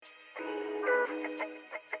All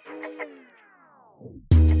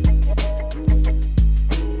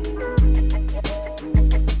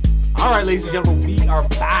right, ladies and gentlemen, we are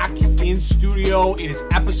back in studio. It is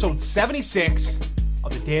episode 76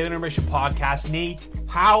 of the Daily Intermission podcast. Nate,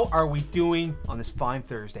 how are we doing on this fine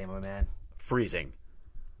Thursday, my man? Freezing.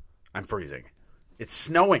 I'm freezing. It's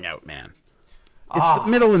snowing out, man. It's the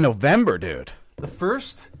middle of November, dude. The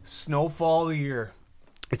first snowfall of the year.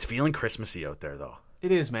 It's feeling Christmassy out there, though.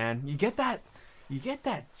 It is, man. You get that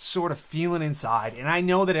sort of feeling inside, and I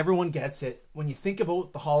know that everyone gets it. When you think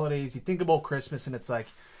about the holidays, you think about Christmas, and it's like,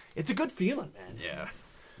 it's a good feeling, man. Yeah.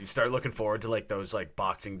 You start looking forward to, like, those, like,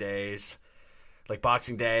 Boxing Days. Like,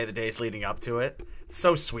 Boxing Day, the days leading up to it. It's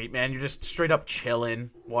so sweet, man. You're just straight up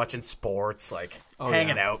chilling, watching sports, like,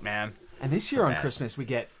 hanging out, man. And this year on Christmas, we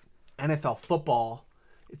get NFL football.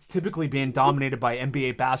 It's typically being dominated by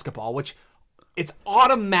NBA basketball, which it's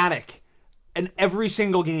automatic in every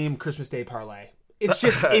single game Christmas Day parlay. It's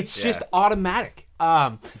just just automatic.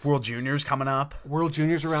 World Juniors coming up. World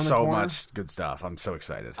Juniors around the corner. So much good stuff. I'm so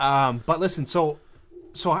excited. But listen, so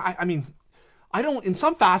I mean, I don't, in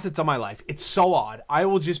some facets of my life, it's so odd. I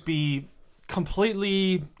will just be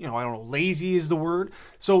completely, I don't know, lazy is the word.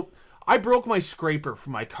 So I broke my scraper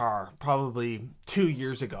for my car probably 2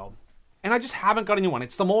 years ago, and I just haven't got a new one.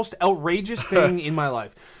 It's the most outrageous thing in my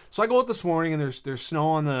life. So I go out this morning, and there's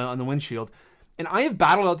snow on the windshield. And I have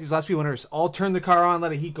battled out these last few winters. I'll turn the car on, let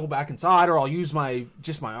the heat go back inside, or I'll use my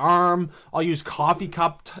arm. I'll use coffee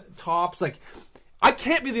cup tops. Like, I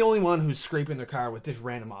can't be the only one who's scraping their car with just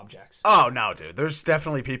random objects. Oh, no, dude. There's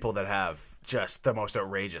definitely people that have just the most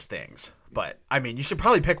outrageous things. But, I mean, you should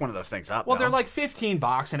probably pick one of those things up. Well, they're like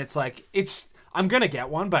 $15, and it's like, I'm going to get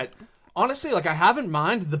one, but honestly, like, I haven't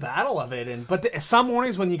minded the battle of it. But some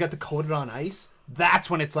mornings when you get to coat it on ice, that's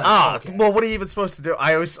when it's like, okay. Well, what are you even supposed to do?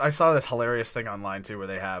 I saw this hilarious thing online too, where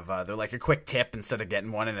they have they're like a quick tip instead of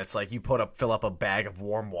getting one, and it's like you fill up a bag of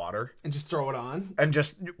warm water and just throw it on, and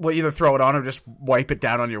just either throw it on or just wipe it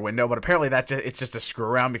down on your window. But apparently it's just a screw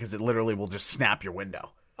around because it literally will just snap your window.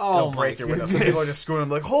 Oh, it'll break your window. So people are just screwing them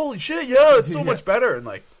like, holy shit, yeah, it's so much better, and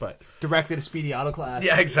like, but directly to Speedy Auto Class.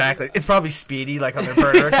 Yeah, exactly. It's probably Speedy, like on their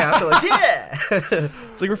burner account. They're like, yeah,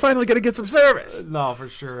 it's like we're finally gonna get some service. No, for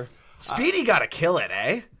sure. Speedy gotta kill it,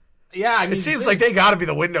 eh? Yeah, I mean, it seems like they got to be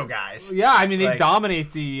the window guys. Yeah, I mean, they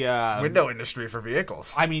dominate the window industry for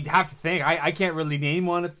vehicles. I mean, have to think. I can't really name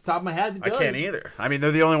one at the top of my head. I can't either. I mean, they're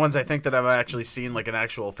the only ones I think that I've actually seen like an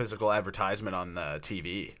actual physical advertisement on the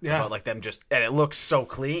TV. Yeah, about, like them just, and it looks so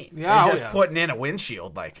clean. Yeah, they're just putting in a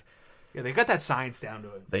windshield, like. Yeah, they got that science down to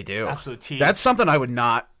it. They do. Absolute T. That's something I would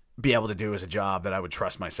not be able to do as a job that I would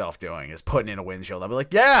trust myself doing, is putting in a windshield. I'd be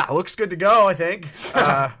like, yeah, looks good to go, I think.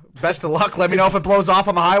 Best of luck. Let me know if it blows off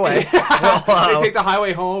on the highway. Well, they take the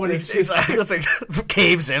highway home and it's like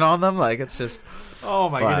caves in on them. Like, it's just... Oh,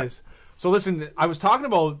 my goodness. So, listen, I was talking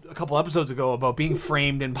about a couple episodes ago about being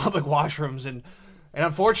framed in public washrooms, and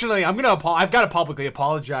unfortunately, I've got to publicly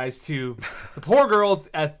apologize to the poor girl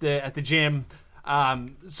at the gym.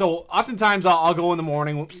 So oftentimes I'll go in the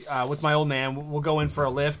morning with my old man. We'll go in for a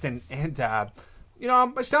lift, and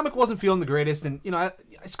my stomach wasn't feeling the greatest, and I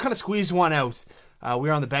kind of squeezed one out. We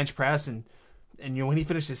were on the bench press, and when he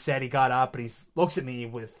finished his set, he got up and he looks at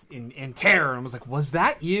me in terror and was like, "Was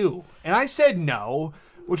that you?" And I said no,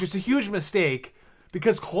 which was a huge mistake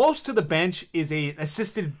because close to the bench is a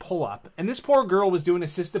assisted pull-up, and this poor girl was doing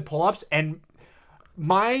assisted pull-ups, and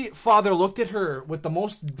my father looked at her with the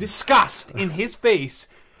most disgust in his face,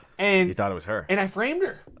 and you thought it was her, and I framed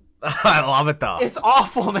her. I love it though. It's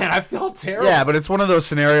awful, man. I feel terrible. Yeah, but it's one of those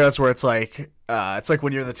scenarios where it's like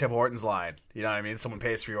when you're in the Tim Hortons line. You know what I mean? Someone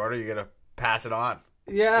pays for your order, you gotta pass it on.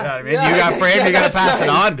 Yeah, you know what I mean. You got framed, you gotta pass it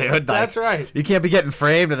on, dude. Like, that's right. You can't be getting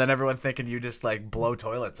framed and then everyone thinking you just like blow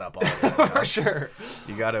toilets up all the time. For sure.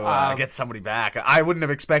 You got to get somebody back. I wouldn't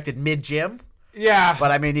have expected mid gym. Yeah,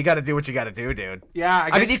 but I mean, you got to do what you got to do, dude. Yeah,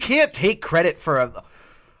 I mean, you can't take credit for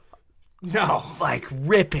no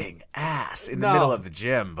ripping ass in the middle of the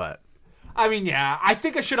gym. But I mean, yeah, I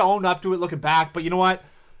think I should have owned up to it looking back. But you know what?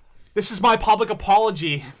 This is my public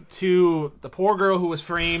apology to the poor girl who was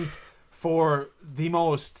framed for the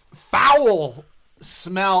most foul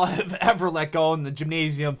smell I've ever let go in the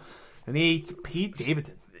gymnasium, and Pete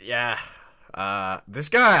Davidson. Yeah, this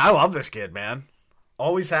guy, I love this kid, man.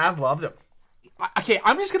 Always have loved him. Okay,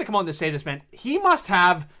 I'm just going to come on to say this, man. He must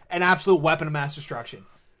have an absolute weapon of mass destruction.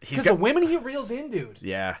 Because the women he reels in, dude.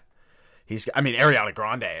 Yeah. Ariana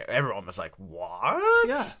Grande, everyone was like, what?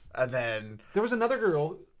 Yeah. And then... there was another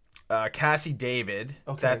girl. Cassie David.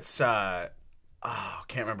 Okay. That's oh,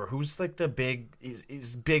 can't remember who's like the big.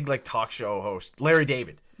 He's big like talk show host. Larry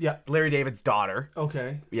David. Yeah. Larry David's daughter.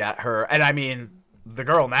 Okay. Yeah, her. And I mean, the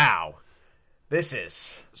girl now. This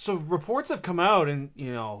is so. Reports have come out, and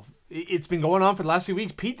it's been going on for the last few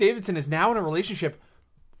weeks. Pete Davidson is now in a relationship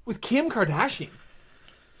with Kim Kardashian.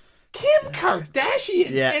 Kim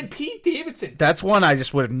Kardashian and Pete Davidson. That's one I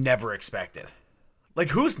just would have never expected. Like,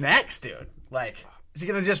 who's next, dude? Like, is he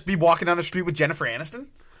gonna just be walking down the street with Jennifer Aniston?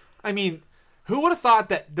 I mean, who would have thought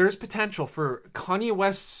that there's potential for Kanye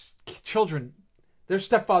West's children, their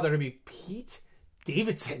stepfather, to be Pete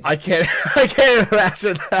Davidson? I can't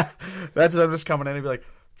imagine that. That's them just coming in and be like,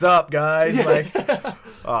 "What's up, guys?" Like,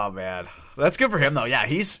 oh man, that's good for him though. Yeah,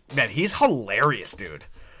 he's hilarious, dude.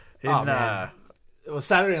 Man. Well,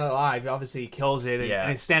 Saturday Night Live, obviously, he kills it.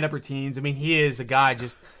 And his stand-up routines. I mean, he is a guy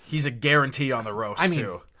He's a guarantee on the roast,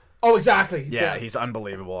 too. Oh, exactly. Yeah, he's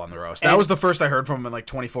unbelievable on the roast. That was the first I heard from him in, like,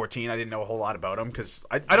 2014. I didn't know a whole lot about him because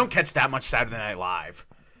I don't catch that much Saturday Night Live.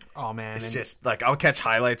 Oh, man. It's just, like, I'll catch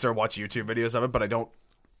highlights or watch YouTube videos of it, but I don't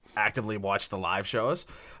actively watch the live shows.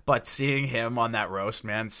 But seeing him on that roast,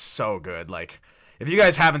 man, so good. Like, if you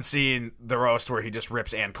guys haven't seen the roast where he just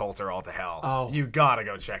rips Ann Coulter all to hell, you gotta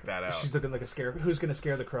go check that out. She's looking like a scare. Who's gonna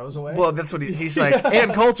scare the crows away? Well, that's what he's like.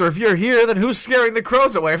 Ann Coulter, if you're here, then who's scaring the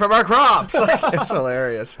crows away from our crops? Like, it's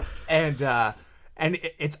hilarious. And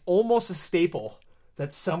it's almost a staple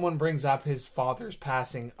that someone brings up his father's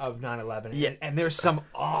passing of 9/11. Yeah. And there's some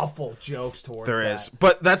awful jokes towards that. There is.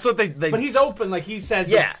 But that's what they But he's open, like he says.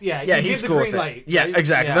 He's cool with it. Yeah, right?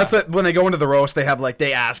 exactly. Yeah. That's when they go into the roast, they have like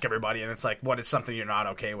they ask everybody, and it's like, what is something you're not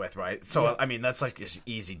okay with, right? So I mean, that's like just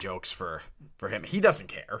easy jokes for him. He doesn't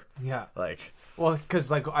care. Yeah. Like, well, because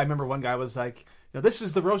like I remember one guy was like, this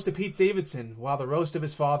was the roast of Pete Davidson, while the roast of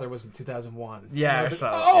his father was in 2001. Yeah,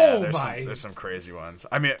 there's some crazy ones.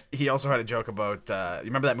 I mean, he also had a joke about. You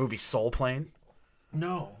remember that movie Soul Plane?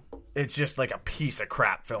 No. It's just like a piece of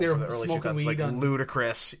crap film They're from the early 2000s, like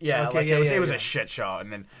ludicrous. Yeah, okay, it was a shit show,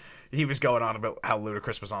 and then he was going on about how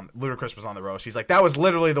Ludacris was on the roast. He's like, that was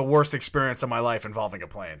literally the worst experience of my life involving a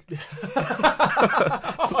plane.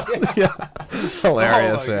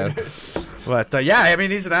 Hilarious, man. But I mean,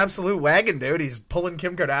 he's an absolute wagon, dude. He's pulling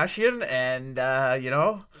Kim Kardashian, and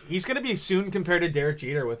he's gonna be soon compared to Derek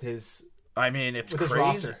Jeter with his. I mean, it's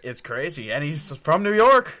crazy. It's crazy, and he's from New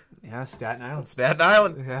York. Yeah, Staten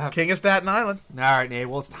Island. Yeah. King of Staten Island. All right, Nate.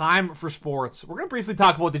 Well, it's time for sports. We're gonna briefly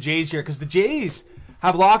talk about the Jays here because the Jays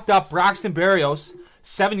have locked up Braxton Berrios,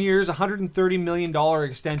 7 years, $130 million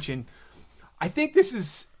extension. I think this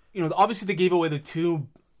is, obviously they gave away the two,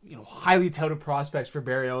 highly touted prospects for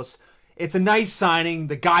Berrios. It's a nice signing.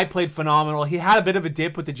 The guy played phenomenal. He had a bit of a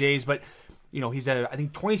dip with the Jays, but, he's I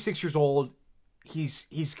think 26 years old. He's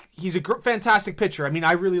a fantastic pitcher. I mean,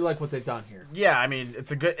 I really like what they've done here. Yeah, I mean,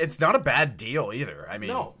 it's not a bad deal either. I mean,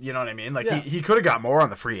 no. You know what I mean? Like he could have got more on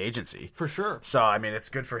the free agency for sure. So I mean, it's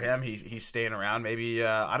good for him. He's staying around. Maybe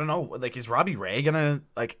I don't know. Like, is Robbie Ray gonna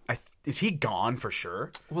is he gone for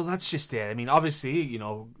sure? Well, that's just it. I mean, obviously,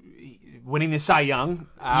 winning the Cy Young.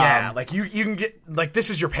 Like you can get like this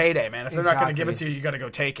is your payday, man. If they're not going to give it to you, you got to go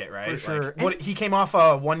take it, right? For sure. Like, he came off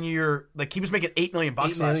 1 year, like he was making $8 million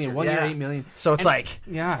last year. 1 year, $8 million. So it's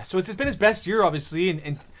so it's been his best year,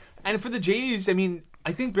 obviously, and for the Jays, I mean,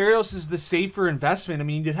 I think Berrios is the safer investment. I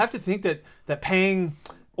mean, you'd have to think that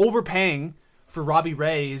overpaying for Robbie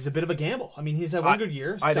Ray is a bit of a gamble. I mean, he's had one good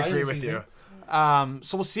year. I'd agree with you.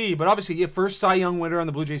 So we'll see. But obviously, first Cy Young winner on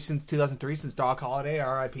the Blue Jays since 2003, since Doc Holliday,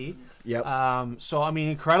 R.I.P. Yep. So, I mean,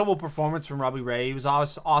 incredible performance from Robbie Ray. He was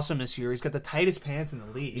awesome this year. He's got the tightest pants in the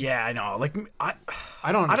league. Yeah, I know. Like,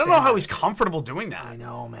 I don't know how he's comfortable doing that. I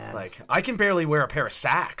know, man. Like, I can barely wear a pair of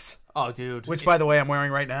Sacks. Oh, dude. Which, by the way, I'm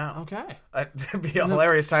wearing right now. Okay. It'd be a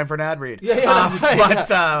hilarious time for an ad read.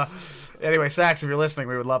 Yeah. Anyway, Sacks, if you're listening,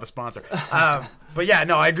 we would love a sponsor. But yeah,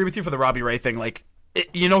 no, I agree with you for the Robbie Ray thing. Like,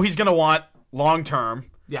 he's going to want long term.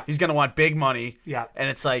 Yeah. He's going to want big money. Yeah. And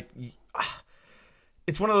it's like,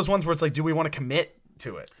 it's one of those ones where it's like, do we want to commit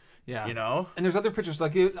to it? Yeah. And there's other pitchers.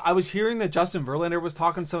 Like, I was hearing that Justin Verlander was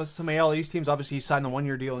talking to some AL East teams. Obviously, he signed the 1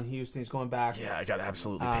 year deal in Houston. He's going back. Yeah, I got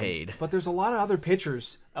absolutely paid. But there's a lot of other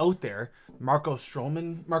pitchers out there. Marcus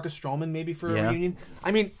Stroman, maybe for a reunion.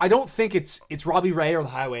 I mean, I don't think it's Robbie Ray or the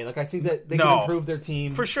Highway. Like, I think that they can improve their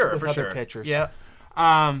team for sure. with for other sure. pitchers. Yeah.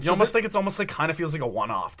 You almost think it's almost like kind of feels like a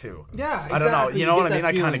one-off too. Yeah, exactly. I don't know. You know what I mean?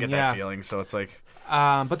 I kind of get that feeling. So it's like.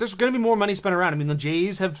 But there's going to be more money spent around. I mean, the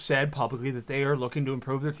Jays have said publicly that they are looking to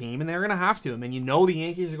improve their team, and they're going to have to. I mean, the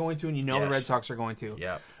Yankees are going to, and the Red Sox are going to.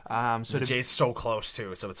 Yeah. So the Jays so close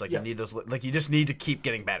too, so it's like you need those. Like you just need to keep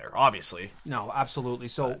getting better, obviously. No, absolutely.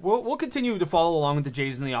 So we'll continue to follow along with the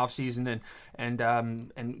Jays in the offseason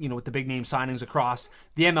and with the big name signings across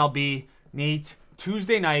the MLB. Nate,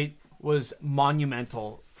 Tuesday night was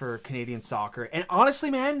monumental for Canadian soccer, and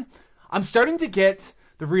honestly, man, I'm starting to get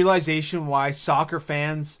the realization why soccer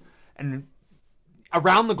fans and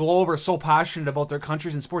around the globe are so passionate about their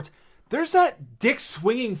countries and sports. There's that dick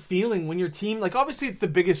swinging feeling when your team, like obviously it's the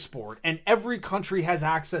biggest sport and every country has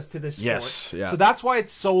access to this sport. Yes, yeah. So that's why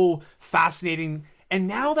it's so fascinating. And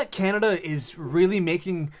now that Canada is really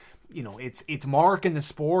making, its mark in the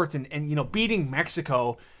sport and beating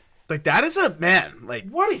Mexico. Like that is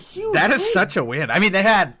what a huge that win. is such a win. I mean, they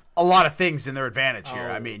had a lot of things in their advantage here.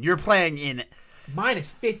 I mean, you're playing in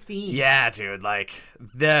minus 15. Yeah, dude. Like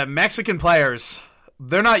the Mexican players,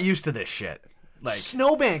 they're not used to this shit. Like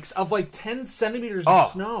snowbanks of like 10 centimeters of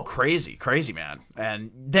snow. Crazy, man.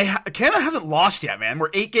 And Canada hasn't lost yet, man. We're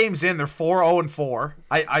 8 games in. They're 4-0-4.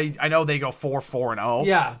 I know they go 4-4-0.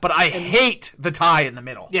 Yeah, but I hate the tie in the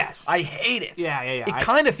middle. Yes, I hate it. Yeah. It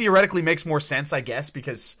kind of theoretically makes more sense, I guess,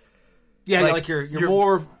 because like your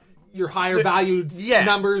more your higher valued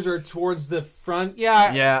numbers are towards the front.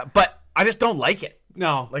 Yeah, but I just don't like it.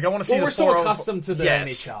 No, like I want to see. We're so accustomed to the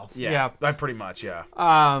NHL. Yeah, I pretty much.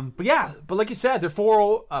 But like you said, they're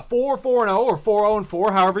 4-0 or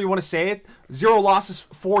 4-0-4, however you want to say it. 0 losses,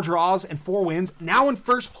 4 draws, and 4 wins. Now in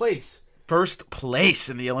first place. First place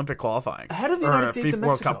in the Olympic qualifying, ahead of the United States and Mexico.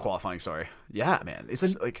 World Cup qualifying. Sorry. Yeah, man,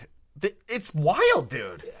 it's it's wild,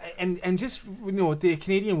 dude. And just with the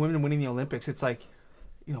Canadian women winning the Olympics, it's like,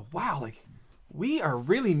 wow, like we are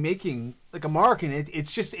really making like a mark, and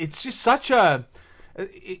it's just such a.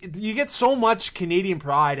 You get so much Canadian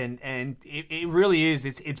pride, and it really is.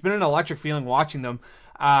 It's been an electric feeling watching them.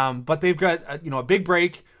 But they've got a big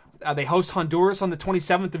break. They host Honduras on the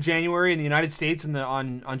 27th of January in the United States, and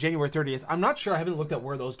on January 30th. I'm not sure. I haven't looked at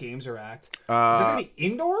where those games are at. Is it going to be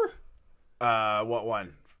indoor? What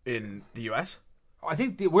one in the U.S.? I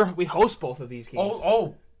think we host both of these games.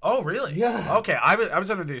 Oh, really? Yeah. Okay, I was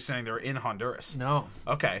under the understanding they were in Honduras. No.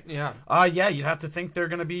 Okay. Yeah. Yeah, you'd have to think they're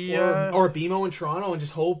going to be... Or BMO in Toronto and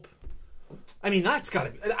just hope... I mean, that's got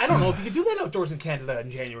to be... I don't know if you could do that outdoors in Canada in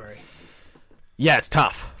January. Yeah, it's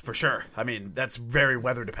tough, for sure. I mean, that's very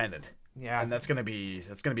weather dependent. Yeah. And that's going to be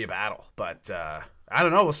a battle. But... I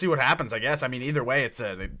don't know. We'll see what happens, I guess. I mean, either way, it's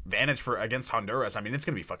an advantage against Honduras. I mean, it's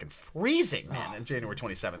going to be fucking freezing, man, on January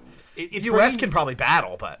 27th. The U.S. can probably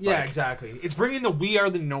battle, but... Yeah, exactly. It's bringing the We Are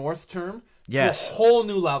the North term to a whole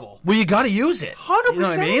new level. Well, you got to use it. 100%. You know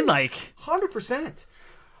what I mean? 100%.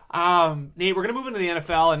 Nate, we're going to move into the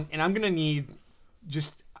NFL, and I'm going to need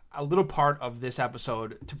just a little part of this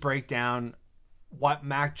episode to break down what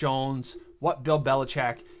Mac Jones, what Bill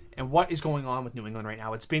Belichick... and what is going on with New England right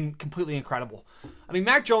now. It's been completely incredible. I mean,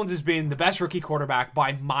 Mac Jones has been the best rookie quarterback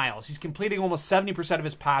by miles. He's completing almost 70% of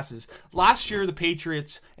his passes. Last year, the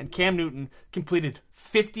Patriots and Cam Newton completed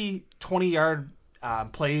 50 20-yard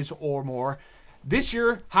plays or more. This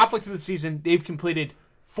year, halfway through the season, they've completed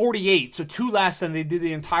 48, so 2 less than they did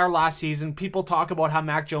the entire last season. People talk about how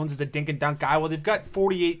Mac Jones is a dink-and-dunk guy. Well, they've got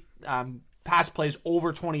 48 pass plays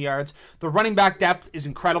over 20 yards. The running back depth is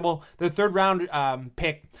incredible. Their third-round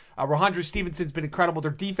pick, Rhamondre Stevenson's been incredible. Their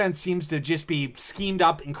defense seems to just be schemed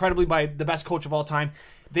up incredibly by the best coach of all time.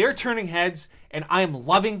 They're turning heads, and I am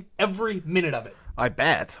loving every minute of it. I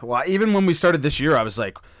bet. Well, even when we started this year, I was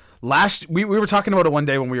like, we were talking about it one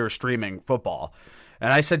day when we were streaming football,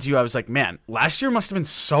 and I said to you, I was like, man, last year must have been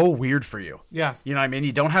so weird for you. Yeah. You know what I mean?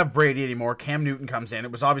 You don't have Brady anymore. Cam Newton comes in.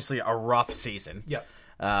 It was obviously a rough season. Yep.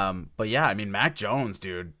 But yeah, I mean, Mac Jones,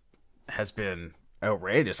 dude, has been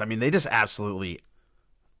outrageous. I mean, they just absolutely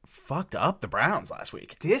fucked up the Browns last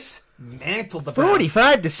week. Dismantled the Browns.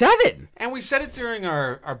 45-7. And we said it during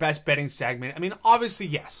our best betting segment. I mean, obviously,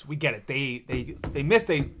 yes, we get it. They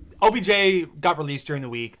missed. OBJ got released during the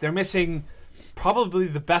week. They're missing probably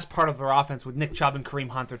the best part of their offense with Nick Chubb and Kareem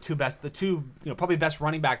Hunt. They're the two probably best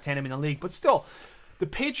running back tandem in the league. But still, the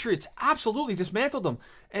Patriots absolutely dismantled them.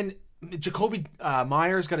 And Jacoby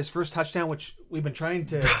Myers got his first touchdown, which we've been trying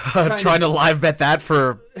to live bet that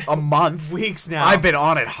for a month, weeks now. I've been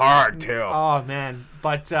on it hard too. Oh man,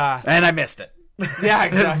 but and I missed it. Yeah,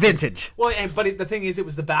 exactly. Vintage. Well, but the thing is, it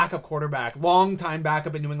was the backup quarterback, long-time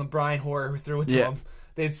backup in New England, Brian Hoyer, who threw it to him.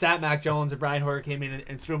 They had sat Mac Jones, and Brian Hoyer came in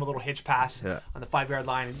and threw him a little hitch pass on the 5-yard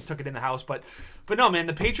line and took it in the house. But no, man,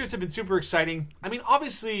 the Patriots have been super exciting. I mean,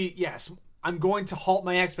 obviously, yes, I'm going to halt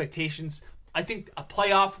my expectations. I think a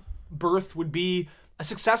playoff berth would be a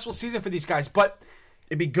successful season for these guys, but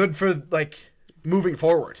it'd be good for like moving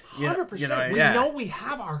forward. 100%. We know we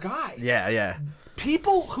have our guy. Yeah.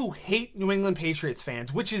 People who hate New England Patriots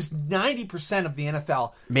fans, which is 90% of the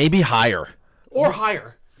NFL, maybe higher or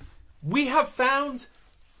higher, we have found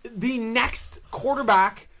the next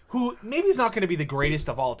quarterback who maybe is not going to be the greatest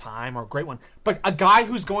of all time or a great one, but a guy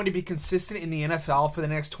who's going to be consistent in the NFL for the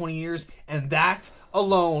next 20 years, and that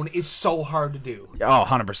alone is so hard to do. Oh,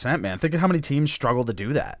 100%, man. Think of how many teams struggle to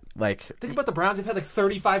do that. Like, think about the Browns. They've had like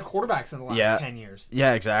 35 quarterbacks in the last 10 years.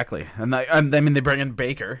 Yeah, exactly. And I mean, they bring in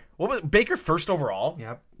Baker. What was Baker first overall?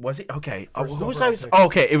 Yep. Was he? Okay. Who was I? Oh,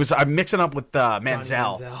 okay. It was. I'm mixing up with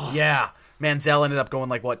Manziel. Yeah. Manziel ended up going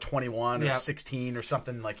like, what, 21 or 16 or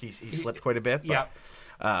something. Like, he slipped quite a bit. But,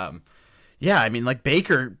 yeah, I mean, like,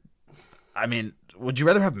 Baker, I mean, would you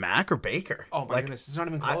rather have Mac or Baker? Oh, my goodness. It's not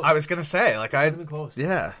even close. I was going to say, like, it's not even close.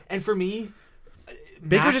 Yeah. And for me,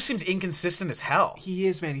 Baker just seems inconsistent as hell. He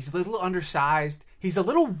is, man. He's a little undersized. He's a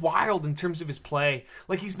little wild in terms of his play.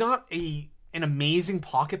 Like, he's not an amazing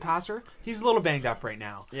pocket passer. He's a little banged up right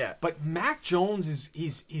now. Yeah. But Mac Jones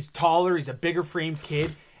he's taller. He's a bigger framed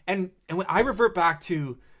kid. And when I revert back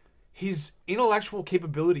to his intellectual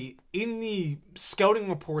capability in the scouting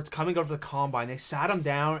reports coming out of the combine, they sat him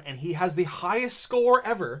down and he has the highest score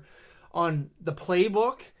ever on the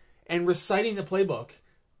playbook and reciting the playbook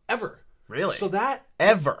ever. Really? So that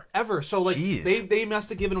ever. So like Jeez. they must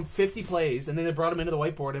have given him 50 plays and then they brought him into the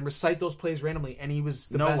whiteboard and recite those plays randomly and he was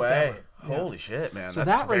the best ever. Holy shit, man. So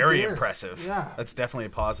that's that right very there, impressive. Yeah. That's definitely a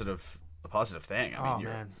positive thing. I mean,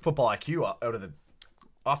 your man. football IQ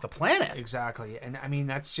off the planet. Exactly. And I mean,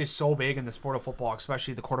 that's just so big in the sport of football,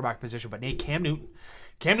 especially the quarterback position. But Nate, Cam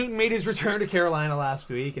Newton made his return to Carolina last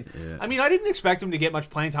week. And I mean, I didn't expect him to get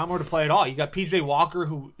much playing time or to play at all. You got PJ Walker,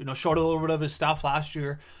 who, showed a little bit of his stuff last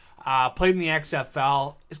year, played in the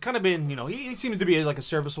XFL. It's kind of been, he seems to be like a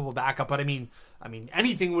serviceable backup. But I mean,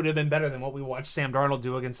 anything would have been better than what we watched Sam Darnold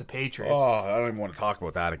do against the Patriots. Oh, I don't even want to talk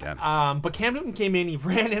about that again. But Cam Newton came in, he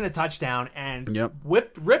ran in a touchdown and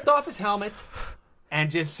ripped off his helmet and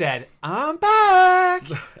just said, "I'm back."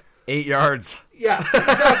 8 yards. Yeah,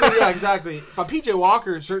 exactly. Yeah, exactly. But PJ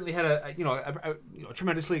Walker certainly had a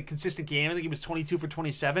tremendously consistent game. I think he was 22 for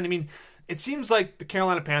 27. I mean, it seems like the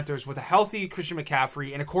Carolina Panthers, with a healthy Christian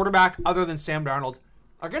McCaffrey and a quarterback other than Sam Darnold,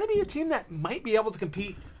 are going to be a team that might be able to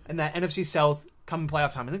compete in that NFC South come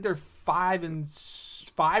playoff time. I think they're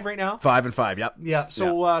 5-5 right now. 5-5. Yep. Yeah.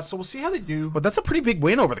 So so we'll see how they do. But that's a pretty big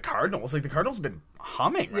win over the Cardinals. Like, the Cardinals have been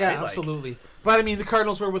humming, right? Yeah, absolutely. But I mean, the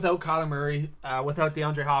Cardinals were without Kyler Murray, without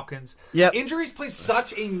DeAndre Hopkins. Yeah. Injuries play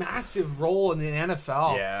such a massive role in the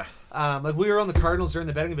NFL. Yeah. Like, we were on the Cardinals during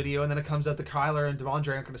the betting video, and then it comes out that Kyler and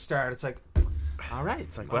Devondre aren't going to start. It's like, all right.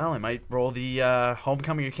 It's like, well, I might roll the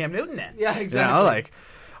homecoming of Cam Newton then. Yeah, exactly. Like,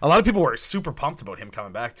 a lot of people were super pumped about him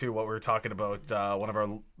coming back, too. What we were talking about, one of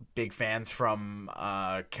our big fans from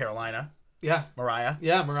Carolina. Yeah. Mariah.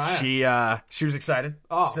 Yeah, Mariah. She was excited.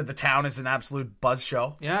 Oh. She said the town is an absolute buzz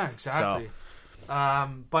show. Yeah, exactly.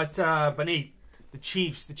 But Nate, the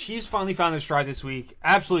Chiefs finally found their stride this week,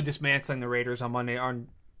 absolutely dismantling the Raiders on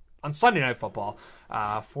Sunday Night Football,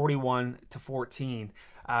 41-14.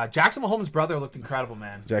 Jackson Mahomes' brother looked incredible,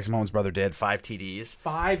 man. Jackson Mahomes' brother did 5 TDs,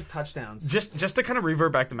 5 touchdowns. Just to kind of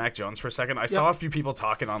revert back to Mac Jones for a second, I saw a few people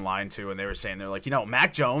talking online too, and they were saying, they're like,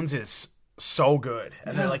 Mac Jones is so good,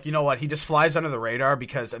 and they're like, you know what, he just flies under the radar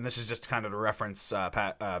because, and this is just kind of to reference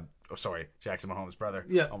Jackson Mahomes' brother.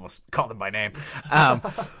 Yeah, almost called him by name.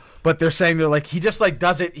 But they're saying, they're like, he just like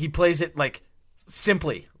does it. He plays it like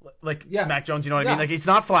simply. Like Mac Jones, you know what I mean? Like, he's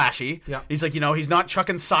not flashy. Yeah. He's like, he's not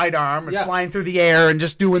chucking sidearm and flying through the air and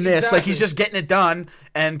just doing this. Exactly. Like, he's just getting it done,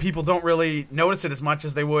 and people don't really notice it as much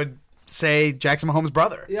as they would, say, Jackson Mahomes'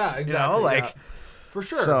 brother. Yeah, exactly. For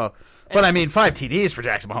sure. So, but I mean, 5 TDs for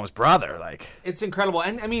Jackson Mahomes' brother, like, it's incredible.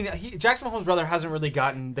 And I mean, Jackson Mahomes' brother hasn't really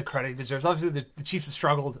gotten the credit he deserves. Obviously, the Chiefs have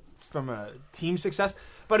struggled from a team success,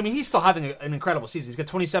 but I mean, he's still having an incredible season. He's got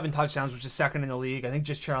 27 touchdowns, which is second in the league. I think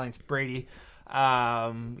just trailing Brady.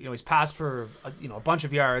 He's passed for a bunch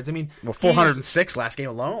of yards. I mean, 406 last game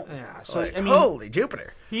alone. Yeah, so like, I mean, holy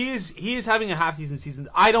Jupiter. He is having a half decent season.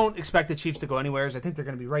 I don't expect the Chiefs to go anywhere. I think they're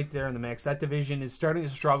going to be right there in the mix. That division is starting to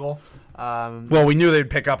struggle. Well, we knew they'd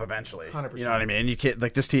pick up eventually. 100%. You know what I mean? You can't,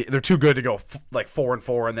 like, this team, they're too good to go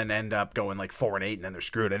 4-4 and then end up going 4-8 and then they're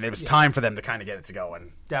screwed. And it was time for them to kind of get it to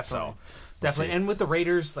going. Definitely. So, definitely. And with the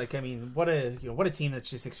Raiders, what a team that's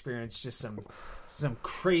just experienced just some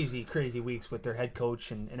crazy weeks with their head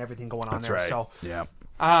coach and everything going on there. Right. So yeah.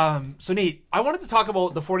 So Nate, I wanted to talk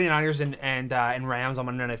about the 49ers and Rams on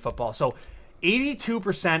Monday Night Football. So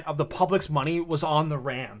 82% of the public's money was on the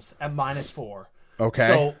Rams at -4.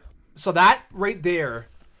 Okay. So that right there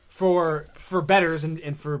for bettors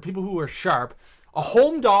and for people who are sharp, a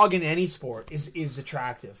home dog in any sport is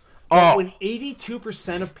attractive. But when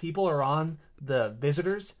 82% of people are on the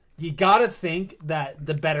visitors, you got to think that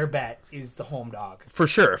the better bet is the home dog. For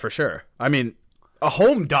sure, for sure. I mean, a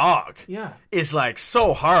home dog is like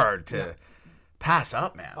so hard to pass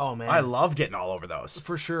up, man. Oh, man. I love getting all over those.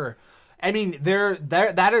 For sure. I mean, there's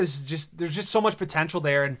just so much potential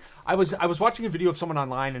there. And I was watching a video of someone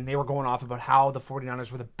online, and they were going off about how the 49ers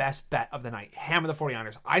were the best bet of the night. Hammer the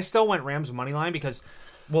 49ers. I still went Rams money line because...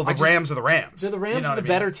 Well, the Rams are the Rams. They're the Rams are the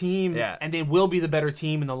better team, and they will be the better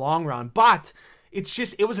team in the long run. But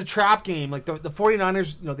it was a trap game. Like the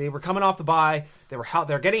 49ers, they were coming off the bye.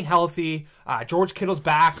 They're getting healthy. George Kittle's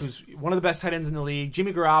back, who's one of the best tight ends in the league.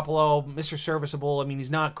 Jimmy Garoppolo, Mr. Serviceable. I mean,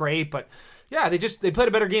 he's not great, but yeah, they played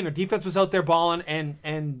a better game. Their defense was out there balling,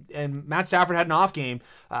 and Matt Stafford had an off game.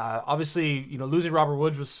 Obviously, losing Robert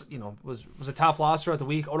Woods was a tough loss throughout the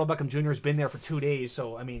week. Odell Beckham Jr. has been there for 2 days,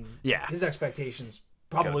 so I mean, his expectations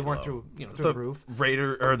probably weren't through the roof. The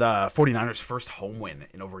 49ers' first home win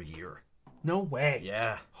in over a year. No way.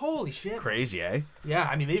 Yeah. Holy shit. Crazy, eh? Yeah,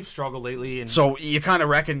 I mean, they've struggled lately. And so you kind of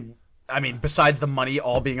reckon, I mean, besides the money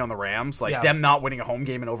all being on the Rams, like them not winning a home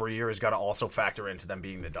game in over a year has got to also factor into them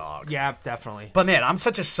being the dog. Yeah, definitely. But man, I'm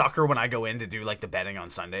such a sucker when I go in to do like the betting on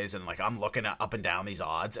Sundays, and like I'm looking at up and down these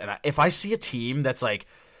odds, and if I see a team that's like,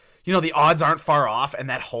 the odds aren't far off, and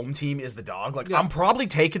that home team is the dog, like I'm probably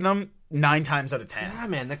taking them 9 times out of 10. Yeah,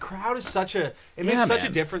 man, the crowd is makes such a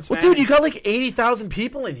difference, man. Well, dude, you got like 80,000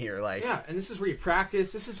 people in here, like. Yeah, and this is where you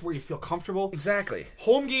practice. This is where you feel comfortable. Exactly.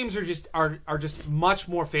 Home games are just much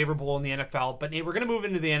more favorable in the NFL, but we're going to move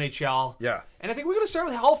into the NHL. Yeah. And I think we're going to start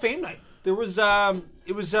with Hall of Fame night. There was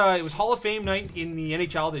it was Hall of Fame night in the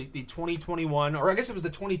NHL, the 2021, or I guess it was the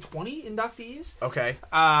 2020 inductees. Okay.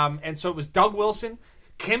 And so it was Doug Wilson,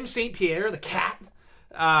 Kim St. Pierre, the Cat,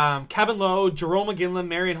 Kevin Lowe, Jerome McGinley,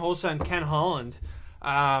 Marion Hossa, and Ken Holland.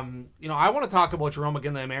 I want to talk about Jerome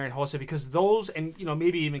McGinley and Marion Hossa because those, and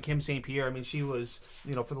maybe even Kim St. Pierre. I mean, she was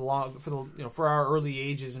for our early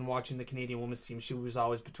ages and watching the Canadian women's team, she was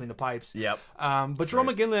always between the pipes. Yep. But Jerome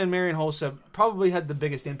McGinley and Marion Hossa probably had the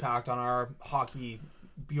biggest impact on our hockey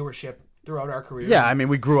viewership throughout our career. Yeah, I mean,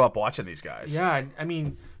 we grew up watching these guys. Yeah, I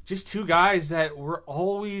mean, just two guys that were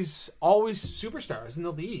always superstars in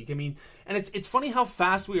the league. I mean, and it's funny how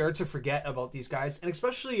fast we are to forget about these guys, and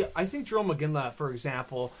especially I think Jerome McGinley, for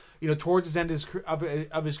example, towards the end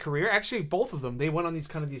of his career, actually both of them, they went on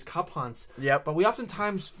these cup hunts. Yep. But we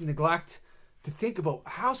oftentimes neglect to think about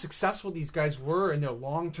how successful these guys were in their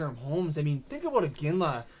long-term homes. I mean, think about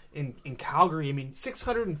Iginla in Calgary. I mean,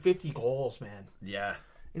 650 goals, man. Yeah.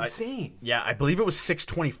 Insane. I believe it was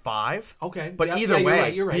 625. Okay. But either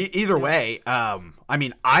way, you're right. Either way, I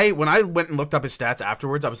mean, when I went and looked up his stats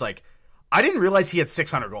afterwards, I was like, I didn't realize he had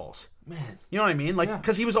 600 goals. Man. You know what I mean? Like,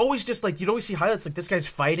 because he was always just like, you'd always see highlights like this guy's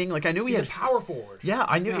fighting. Like, I knew he He's had a power forward. Yeah,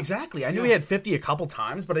 I knew exactly. I knew he had 50 a couple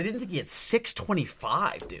times, but I didn't think he had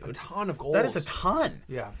 625, dude. A ton of goals. That is a ton.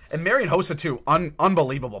 Yeah. And Marion Hossa too,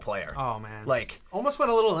 unbelievable player. Oh man. Like, almost went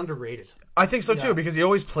a little underrated. I think so too, because he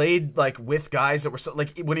always played like with guys that were so,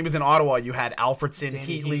 like when he was in Ottawa, you had Alfredson,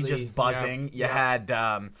 Heatley just buzzing. You had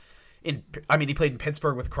he played in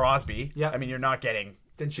Pittsburgh with Crosby. Yeah. I mean, you're not getting.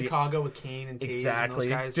 Then Chicago with Kane and Taves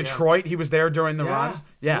exactly. and those guys. Detroit, he was there during the run.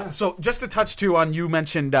 Yeah. So just to touch too on, you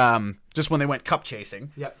mentioned just when they went cup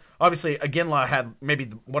chasing. Yep. Obviously, Iginla had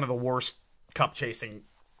maybe one of the worst cup chasing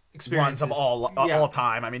runs of all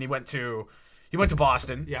time. I mean, he went to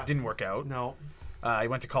Boston. Yeah. Didn't work out. No. He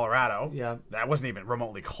went to Colorado. Yeah. That wasn't even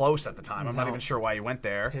remotely close at the time. I'm not even sure why he went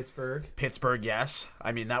there. Pittsburgh, yes.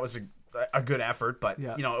 I mean, that was a good effort, but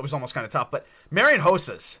it was almost kind of tough. But Marion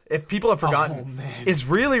Hossa, if people have forgotten, is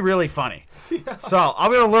really, really funny. Yeah. So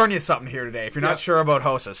I'm going to learn you something here today if you're not sure about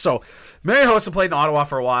Hossa. So Marion Hossa played in Ottawa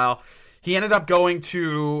for a while. He ended up going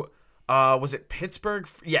to was it Pittsburgh?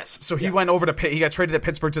 Yes. So he went over to he got traded at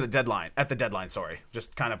Pittsburgh at the deadline. Sorry,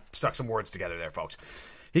 just kind of stuck some words together there, folks.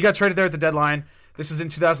 He got traded there at the deadline. This is in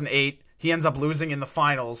 2008. He ends up losing in the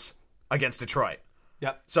finals against Detroit.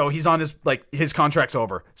 Yep. So he's on his contract's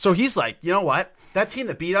over. So he's like, you know what? That team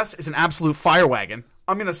that beat us is an absolute fire wagon.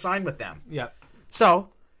 I'm going to sign with them. Yep. So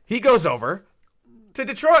he goes over to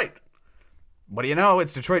Detroit. What do you know?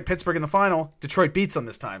 It's Detroit-Pittsburgh in the final. Detroit beats them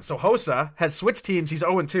this time. So Hossa has switched teams. He's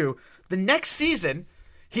 0-2. The next season,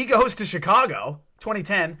 he goes to Chicago,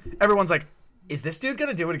 2010. Everyone's like, is this dude going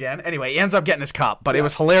to do it again? Anyway, he ends up getting his cup, but it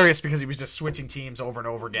was hilarious because he was just switching teams over and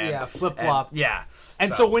over again. Yeah, flip-flop. Yeah.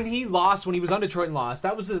 And so when he was on Detroit and lost,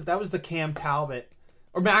 that was the Cam Talbot,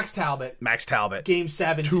 or Max Talbot. Game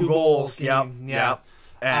 7, 2 goals. Yep.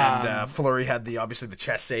 And Fleury had obviously the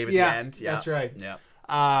chest save at the end. Yeah, that's right. Yeah.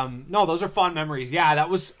 No, those are fond memories. Yeah,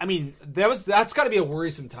 that's got to be a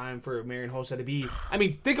worrisome time for Marian Hossa to be. I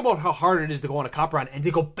mean, think about how hard it is to go on a cup run and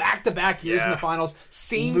to go back-to-back years in the finals,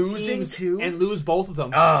 same losing teams, too, and lose both of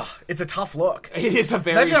them. It's a tough look. It is a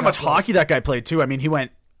very. Imagine how tough much look. hockey that guy played too. I mean, he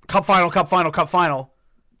went cup final,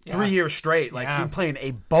 3 years straight. Like he playing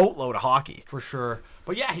a boatload of hockey for sure.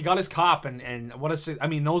 But yeah, he got his cup, and what is? I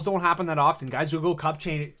mean, those don't happen that often. Guys who go cup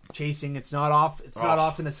chasing, it's not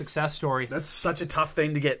often a success story. That's such a tough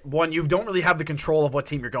thing to get. One, you don't really have the control of what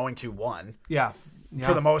team you're going to. Yeah.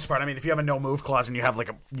 For the most part. I mean, if you have a no move clause and you have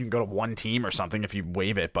you can go to one team or something if you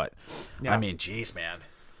waive it. But I mean, geez, man.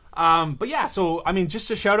 But yeah, so I mean, just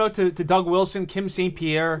a shout out to Doug Wilson, Kim St.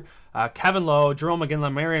 Pierre, Kevin Lowe, Jerome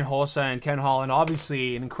McGinley, Marian Hossa, and Ken Holland.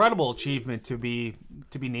 Obviously, an incredible achievement to be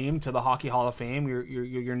named to the Hockey Hall of Fame.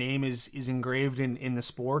 Your name is engraved in the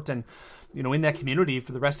sport and in that community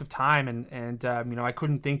for the rest of time. And I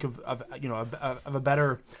couldn't think of a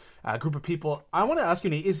better group of people. I want to ask you,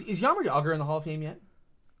 Nate, is Jaromir Jagr in the Hall of Fame yet?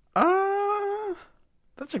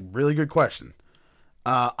 That's a really good question.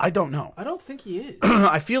 I don't know. I don't think he is.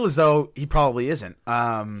 I feel as though he probably isn't.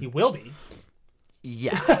 He will be.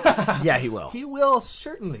 Yeah. Yeah, he will. He will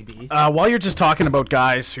certainly be. While you're just talking about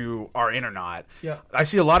guys who are in or not, I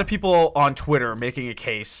see a lot of people on Twitter making a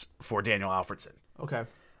case for Daniel Alfredsson. Okay.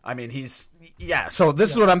 I mean, so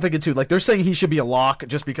this is what I'm thinking too. Like, they're saying he should be a lock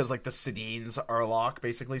just because, like, the Sedins are a lock,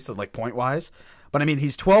 basically, so, like, point-wise. But, I mean,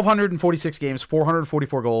 he's 1,246 games,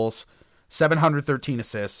 444 goals, 713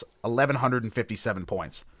 assists, 1,157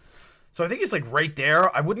 points. So I think he's, like, right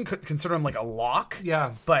there. I wouldn't consider him, like, a lock.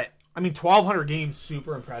 Yeah. But... I mean, 1,200 games,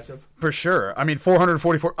 super impressive. For sure. I mean,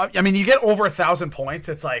 444. I mean, you get over 1,000 points,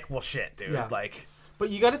 it's like, well, shit, dude. Yeah. Like, but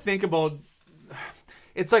you got to think about.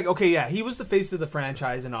 It's like, okay, yeah, he was the face of the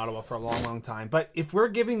franchise in Ottawa for a long, long time. But if we're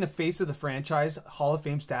giving the face of the franchise Hall of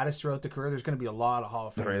Fame status throughout the career, there's going to be a lot of Hall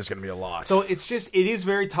of Fame. There is going to be a lot. So it is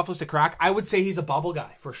very tough to crack. I would say he's a bubble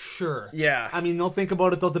guy for sure. Yeah. I mean, they'll think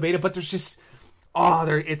about it, they'll debate it, but there's just,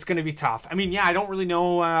 it's going to be tough. I mean, yeah, I don't really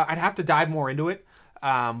know. I'd have to dive more into it.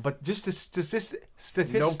 But just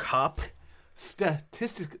no cup.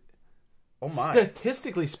 Statistically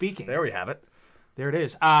speaking, there we have it. There it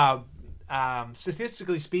is.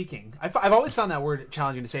 Statistically speaking, I've always found that word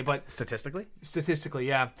challenging to say, but statistically,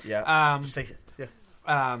 yeah.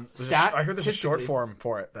 I heard there's a short form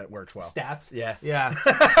for it that works well. Stats. Yeah.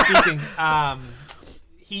 Speaking,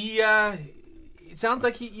 it sounds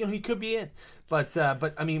like he could be in. But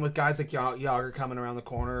I mean, with guys like Jagr coming around the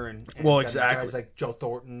corner and exactly. guys like Joe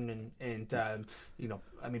Thornton and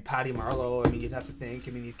I mean, Patty Marleau. I mean, you'd have to think.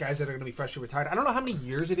 I mean, these guys that are going to be freshly retired. I don't know how many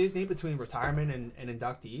years it is, Nate, between retirement and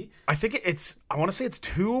inductee. I think I want to say it's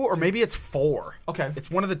 2 or maybe it's 4. Okay, it's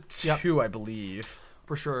one of the 2, I believe.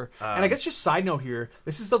 For sure. And I guess just side note here,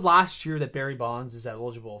 this is the last year that Barry Bonds is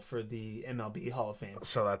eligible for the MLB Hall of Fame.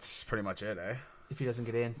 So that's pretty much it, eh? If he doesn't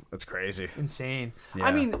get in. That's crazy. Insane. Yeah.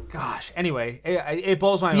 I mean, gosh. Anyway, it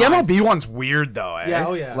blows my mind. The MLB one's weird, though, eh? Yeah,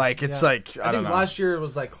 oh yeah. Like, it's like, I don't know. Last year it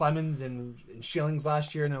was like Clemens and Schillings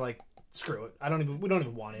last year, and they're like, screw it. We don't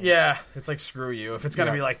even want it. Yeah, it's like, screw you. If it's going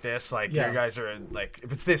to be like this, like, you guys are, like,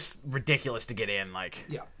 if it's this ridiculous to get in, like.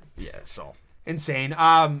 Yeah. Yeah, so. Insane.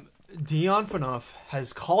 Dion Phaneuf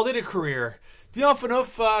has called it a career. Dion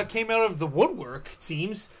Phaneuf came out of the woodwork, it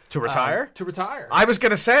seems. To retire? To retire. I was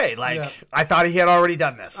going to say, I thought he had already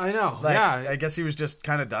done this. I know, I guess he was just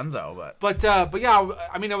kind of donezo, But yeah,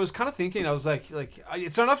 I mean, I was kind of thinking, I was like,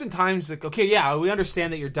 it's not oftentimes like, okay, yeah, we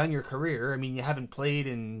understand that you're done your career. I mean, you haven't played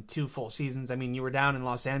in 2 full seasons. I mean, you were down in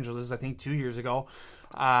Los Angeles, I think, 2 years ago,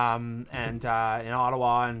 and in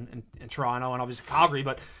Ottawa and Toronto and obviously Calgary.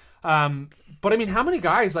 But I mean, how many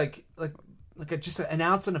guys like just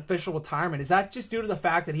announced an official retirement? Is that just due to the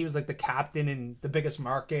fact that he was like the captain in the biggest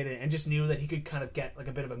market and just knew that he could kind of get like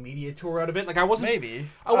a bit of a media tour out of it? Like I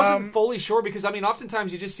wasn't fully sure, because I mean,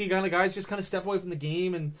 oftentimes you just see kind of guys just kind of step away from the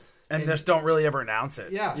game and just don't really ever announce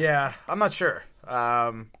it. Yeah. I'm not sure.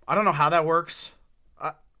 I don't know how that works.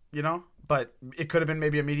 But it could have been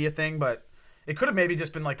maybe a media thing, but it could have maybe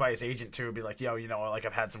just been like by his agent too, be like, yo, like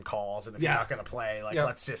I've had some calls, and if you're not going to play, like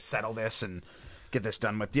let's just settle this and get this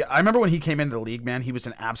done with. I remember when he came into the league, man, he was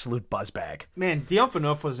an absolute buzzbag. Man, Dion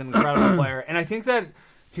Phaneuf was an incredible player, and I think that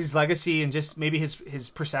his legacy and just maybe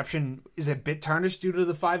his perception is a bit tarnished due to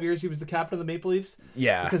the 5 years he was the captain of the Maple Leafs.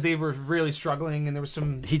 Yeah. Because they were really struggling, and there was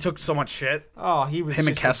some... He took so much shit. Oh, he was... Him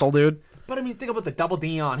and Kessel, dude. But, I mean, think about the double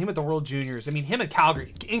Dion, him at the World Juniors. I mean, him at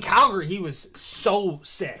Calgary. In Calgary, he was so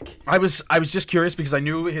sick. I was just curious because I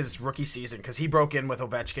knew his rookie season, because he broke in with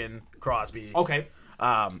Ovechkin, Crosby. Okay.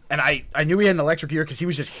 And I knew he had an electric year because he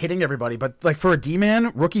was just hitting everybody. But, like, for a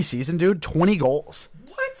D-man, rookie season, dude, 20 goals.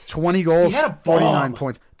 What? What? 20 goals, He had a 49 bomb.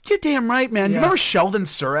 points. You're damn right, man. Yeah. You remember Sheldon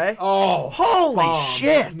Surrey? Oh, holy bomb.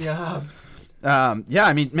 shit! Yeah. Yeah,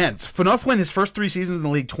 I mean, man, Phaneuf win his first 3 seasons in the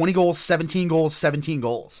league, 20 goals, 17 goals, 17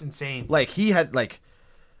 goals. Insane. Like, he had, like,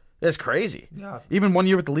 that's crazy. Yeah. Even 1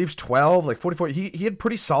 year with the Leafs, 12, like 44. He had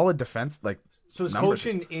pretty solid defense, like, So his numbers.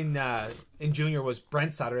 coach in junior was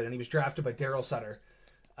Brent Sutter, and he was drafted by Daryl Sutter.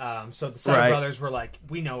 So the Sutter Right. brothers were like,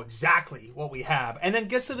 we know exactly what we have. And then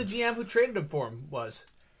guess who the GM who traded him for him was?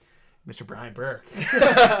 Mr. Brian Burke.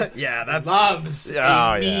 Yeah, that's... Loves Oh,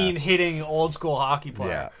 a mean hitting old school hockey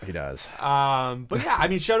player. Yeah, he does. But yeah, I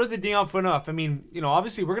mean, shout out to Dion Phaneuf. I mean, you know,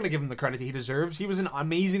 obviously we're going to give him the credit he deserves. He was an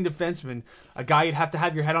amazing defenseman, a guy you'd have to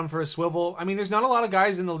have your head on for a swivel. I mean, there's not a lot of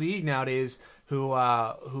guys in the league nowadays who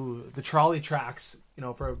the trolley tracks, you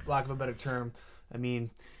know, for lack of a better term. I mean,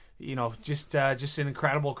 you know, just an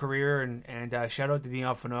incredible career, and shout out to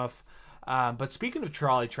Dion Phaneuf. But speaking of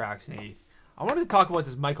trolley tracks, Nate, I wanted to talk about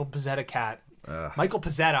this Michael Pezzetta cat. Michael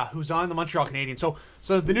Pezzetta, who's on the Montreal Canadiens.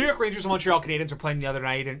 So the New York Rangers and Montreal Canadiens are playing the other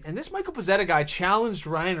night, and this Michael Pezzetta guy challenged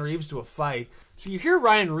Ryan Reeves to a fight. So you hear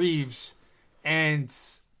Ryan Reeves, and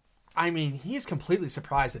I mean, he is completely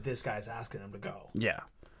surprised that this guy's asking him to go. Yeah.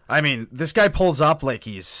 I mean, this guy pulls up like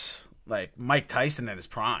he's like Mike Tyson in his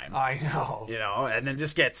prime. I know. You know, and then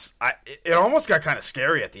just gets... it almost got kind of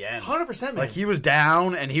scary at the end. 100%, man. Like, he was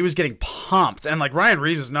down, and he was getting pumped. And, like, Ryan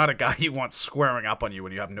Reeves is not a guy you want squaring up on you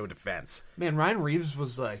when you have no defense. Man, Ryan Reeves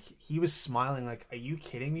was like, he was smiling like, are you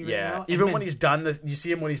kidding me right now? And Even man, when he's done this, you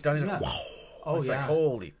see him when he's done, he's Yeah. like, whoa. Oh, It's yeah. like,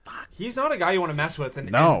 holy fuck. He's not a guy you want to mess with.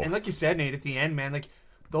 And, No. and like you said, Nate, at the end, man, like,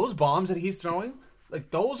 those bombs that he's throwing... Like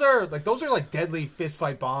those are like deadly fist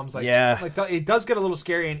fight bombs. Like, Yeah. like it does get a little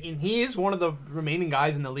scary, and he is one of the remaining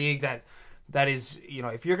guys in the league that is, you know,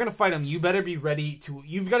 if you're gonna fight him, you better be ready to.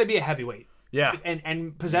 You've got to be a heavyweight. Yeah.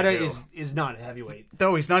 And Pezzetta is not a heavyweight.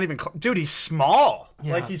 Though he's not even... Dude, he's small.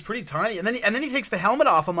 Yeah. Like, he's pretty tiny. And then he takes the helmet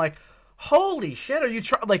off. I'm like, holy shit,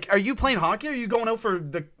 are you playing hockey, or are you going out for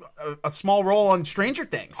a small role on Stranger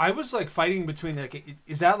Things? I was like fighting between like,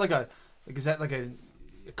 is that like a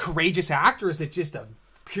courageous act, or is it just a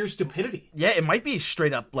pure stupidity? Yeah, it might be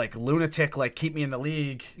straight up like lunatic, like keep me in the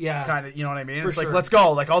league. Yeah. Kind of, you know what I mean? For It's like, sure. let's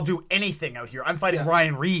go. Like, I'll do anything out here. I'm fighting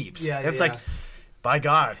Ryan Reeves. Yeah, It's yeah. like, by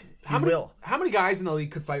God, he will. How many guys in the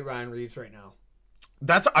league could fight Ryan Reeves right now?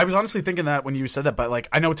 I was honestly thinking that when you said that, but like,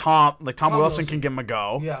 I know Tom Wilson can give him a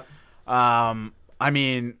go. Yeah. I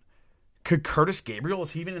mean, could Curtis Gabriel,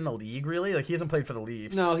 is he even in the league really? Like, he hasn't played for the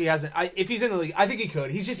Leafs. No, he hasn't. If he's in the league, I think he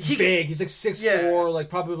could. He's just big. He's like 6'4", like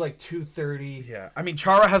probably like 230. Yeah. I mean,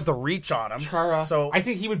 Chara has the reach on him. Chara. So I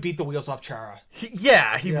think he would beat the wheels off Chara. he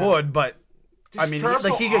would, but I mean, Chara's he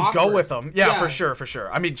so could go awkward. with him. Yeah, Yeah. for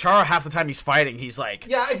sure. I mean, Chara, half the time he's fighting, he's like,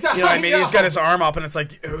 Yeah, exactly. you know what I mean? I He's know. got his arm up, and it's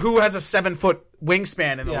like, who has a 7-foot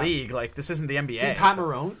wingspan in the Yeah. league? Like, this isn't the NBA. Think Pat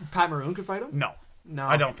Maroon could fight him? No,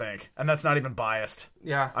 I don't think, and that's not even biased.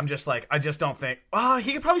 Yeah. I'm just like, I just don't think.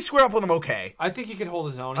 He could probably square up with him. Okay. I think he could hold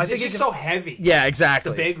his own. I think He's he just can- so heavy. Yeah,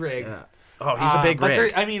 exactly. The big rig. Yeah. Oh, he's a big but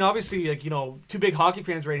rig. I mean, obviously, like, you know, two big hockey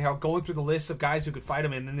fans right now going through the list of guys who could fight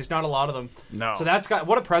him, and there's not a lot of them. No. So that's got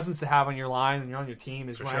what a presence to have on your line and you're on your team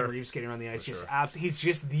is Ryan sure. Reeves skating around the ice. For Just sure. he's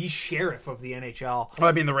just the sheriff of the NHL. Well,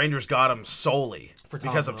 I mean, the Rangers got him solely For Tom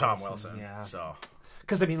because of Tom Wilson, Wilson. yeah. So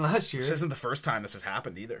Because I mean, last year, this isn't the first time this has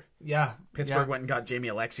happened either. yeah, Pittsburgh went and got Jamie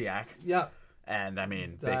Alexiak. yeah. And, I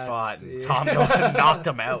mean, they That's- fought, and yeah. Tom Wilson knocked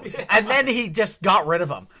him out. And then he just got rid of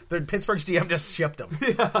him. The Pittsburgh's GM just shipped him.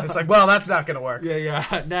 It's like, well, that's not going to work.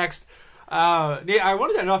 Yeah. Next, Nate, I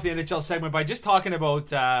wanted to end off the NHL segment by just talking about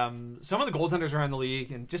some of the goaltenders around the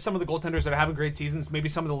league and just some of the goaltenders that are having great seasons. Maybe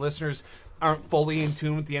some of the listeners aren't fully in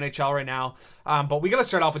tune with the NHL right now. But we got to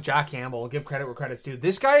start off with Jack Campbell and give credit where credit's due.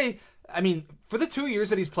 This guy, I mean, for the 2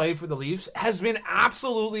 years that he's played for the Leafs, has been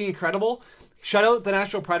absolutely incredible. Shut out the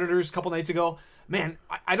Nashville Predators a couple nights ago. Man,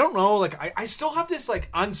 I don't know. Like, I still have this, like,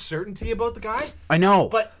 uncertainty about the guy. I know.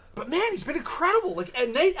 But man, he's been incredible. Like, at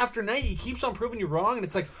night after night, he keeps on proving you wrong. And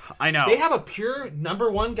it's like, I know. they have a pure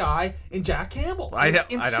number one guy in Jack Campbell. It's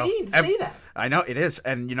insane to say that. I know, it is.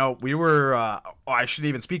 And, you know, we were, I shouldn't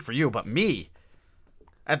even speak for you, but me,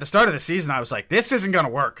 at the start of the season, I was like, this isn't going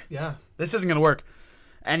to work. Yeah. This isn't going to work.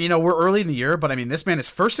 And, you know, we're early in the year, but, I mean, this man is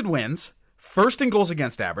first in wins, first in goals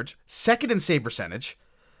against average, second in save percentage.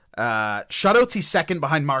 Shutouts, he's second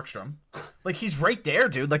behind Markstrom. Like, he's right there,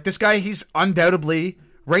 dude. Like, this guy, he's undoubtedly,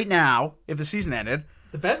 right now, if the season ended,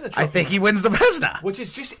 The Vezina Trophy. I think he wins the Vezina. Which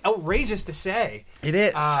is just outrageous to say. It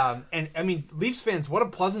is. And, I mean, Leafs fans, what a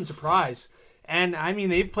pleasant surprise. And, I mean,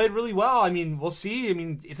 they've played really well. I mean, we'll see. I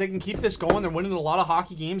mean, if they can keep this going, they're winning a lot of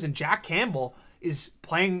hockey games. And Jack Campbell is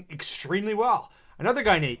playing extremely well. Another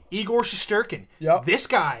guy, Nate, Igor Shesterkin. Yep. This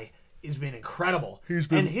guy has been incredible.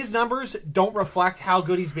 And his numbers don't reflect how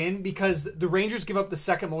good he's been because the Rangers give up the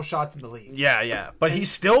second most shots in the league. Yeah. But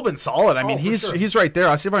he's still been solid. I mean, he's right there.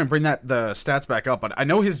 I'll see if I can bring the stats back up. But I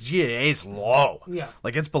know his GAA is low. Yeah.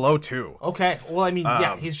 Like, it's below 2. Okay. Well, I mean,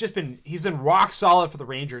 he's been rock solid for the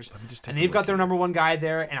Rangers. And they've got their number one guy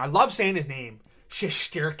there. And I love saying his name,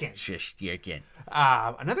 Shesterkin.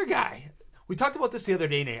 Another guy. We talked about this the other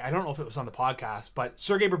day, Nate. I don't know if it was on the podcast, but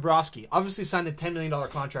Sergei Bobrovsky obviously signed a $10 million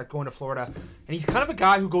contract going to Florida, and he's kind of a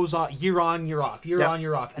guy who goes on, year on, year off.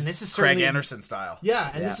 And this is certainly Craig Anderson style.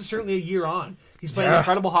 Yeah, and this is certainly a year on. He's playing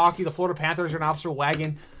incredible hockey. The Florida Panthers are an absolute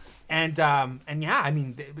wagon. And I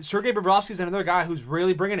mean, Sergei Bobrovsky is another guy who's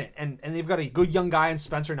really bringing it. And they've got a good young guy in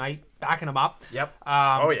Spencer Knight backing him up. Yep.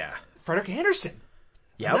 Frederick Anderson.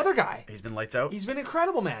 Yep. Another guy. He's been lights out. He's been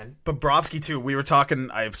incredible, man. Bobrovsky, too. We were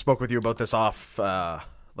talking, I've spoke with you about this off the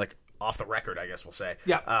record, I guess we'll say.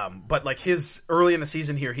 Yeah. But, like, his early in the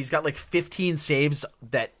season here, he's got, like, 15 saves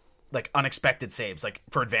that, like, unexpected saves. Like,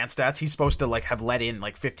 for advanced stats, he's supposed to, like, have let in,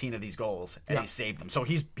 like, 15 of these goals, and he saved them. So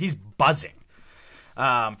he's buzzing.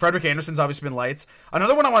 Frederick Anderson's obviously been lights.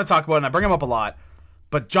 Another one I want to talk about, and I bring him up a lot,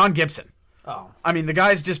 but John Gibson. Oh. I mean, the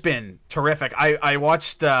guy's just been terrific. I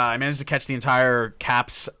watched, I managed to catch the entire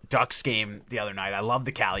Caps Ducks game the other night. I love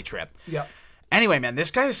the Cali trip. Yep. Anyway, man, this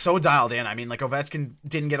guy is so dialed in. I mean, like, Ovechkin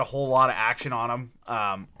didn't get a whole lot of action on him.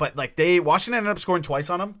 But, like, Washington ended up scoring twice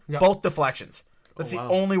on him. Yep. Both deflections. That's the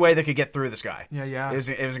only way they could get through this guy. Yeah. It was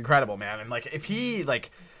incredible, man. And, like, if he, like,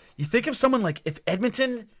 you think of someone, like, if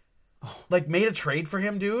Edmonton, like, made a trade for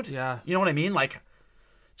him, dude. Yeah. You know what I mean? Like,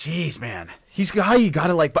 jeez, man. He's a guy you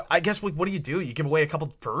gotta, like, but I guess, what do? You give away a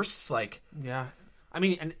couple firsts? Like, yeah. I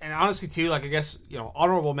mean, and honestly, too, like, I guess,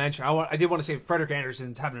 honorable mention, I did want to say Frederick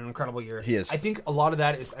Anderson's having an incredible year. He is. I think a lot of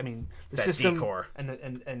that is, I mean, the that system decor.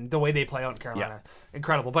 and the way they play out in Carolina. Yeah.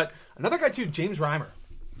 Incredible. But another guy, too, James Reimer.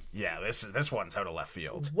 Yeah, this one's out of left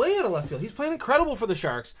field. Way out of left field. He's playing incredible for the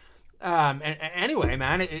Sharks. And anyway,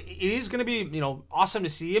 man, it is going to be awesome to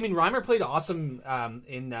see. I mean, Reimer played awesome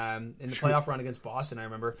in the playoff run against Boston. I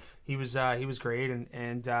remember he was great,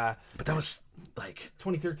 and but that was like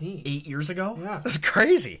 2013, 8 years ago. Yeah, that's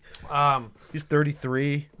crazy. He's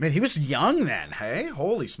 33. Man, he was young then. Hey,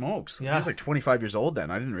 holy smokes! Yeah, he was like 25 years old then.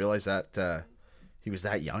 I didn't realize that. He was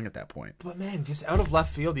that young at that point. But man, just out of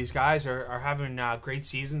left field, these guys are having great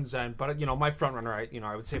seasons. But my front runner,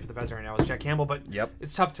 I would say for the Vezina right now is Jack Campbell. But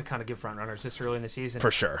it's tough to kind of give front runners this early in the season.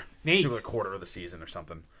 For sure, Nate, do a quarter of the season or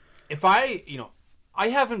something. If I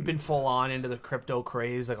haven't been full on into the crypto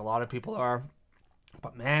craze like a lot of people are,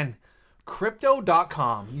 but man,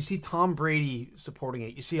 crypto.com. You see Tom Brady supporting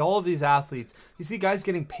it. You see all of these athletes. You see guys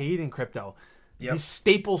getting paid in crypto. The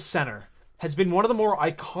Staples Center has been one of the more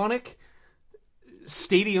iconic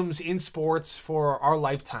stadiums in sports for our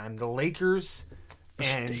lifetime. The Lakers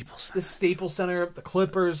and the Staples Center, the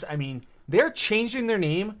Clippers. I mean, they're changing their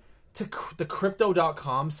name to the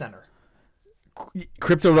Crypto.com Center.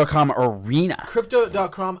 Crypto.com Arena.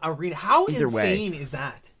 Crypto.com Arena. How insane is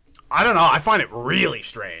that? I don't know. I find it really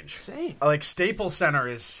strange. Same. Like, Staples Center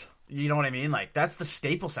is... You know what I mean? Like, that's the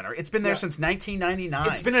Staples Center. It's been there since 1999.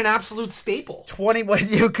 It's been an absolute staple. 20, what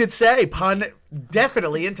you could say, pun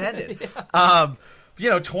definitely intended.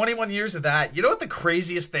 21 years of that. You know what the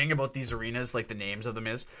craziest thing about these arenas, like the names of them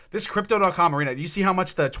is? This Crypto.com Arena, do you see how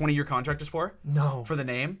much the 20-year contract is for? No. For the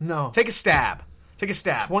name? No. Take a stab.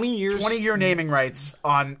 20 years? 20-year naming rights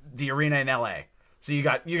on the arena in L.A. So you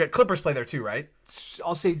got Clippers play there too, right?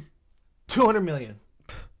 I'll say $200 million.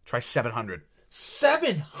 Try 700.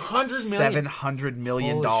 $700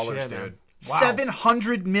 million, shit, dude. Man. Wow.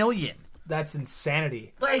 $700 million. That's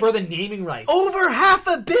insanity. Like, for the naming rights. Over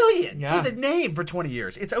 $500 million for the name for 20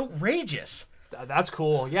 years. It's outrageous. That's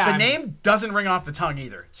cool. Yeah. The name doesn't ring off the tongue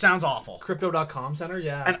either. Sounds awful. Crypto.com Center,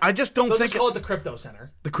 yeah. And I just don't think... Just call it the Crypto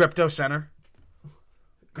Center. The Crypto Center.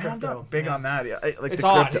 Crypto, I'm not big on that. Yeah, like it's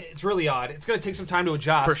odd. It's really odd. It's going to take some time to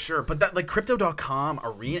adjust. For sure. But that, like, Crypto.com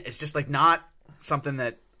Arena is just, like, not something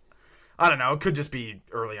that... I don't know. It could just be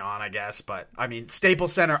early on, I guess. But, I mean,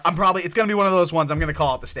 Staples Center, it's going to be one of those ones I'm going to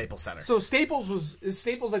call it the Staples Center. So is Staples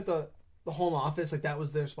like the home office? Like that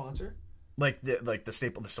was their sponsor? Like the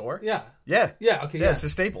Staples, the store? Yeah. Yeah. Yeah, okay, yeah. It's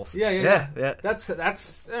a Staples. Yeah.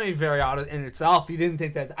 That's very odd in itself. I didn't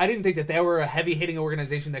think that they were a heavy-hitting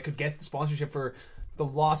organization that could get the sponsorship for the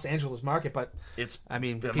Los Angeles market, but people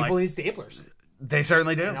need staplers. They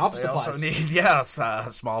certainly do. And office supplies. Also need,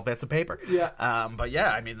 small bits of paper. Yeah. But yeah,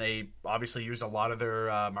 I mean, they obviously used a lot of their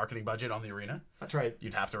marketing budget on the arena. That's right.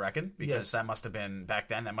 You'd have to reckon, because that must have been, back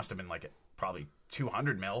then, that must have been like probably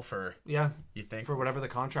 $200 million for, you think? For whatever the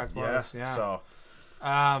contract was. Yeah. So.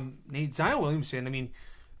 Nate, Zion Williamson, I mean,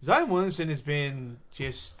 Zion Williamson has been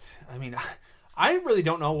just, I mean, I really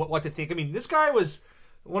don't know what to think. I mean, this guy was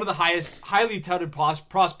one of the highly touted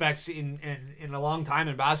prospects in a long time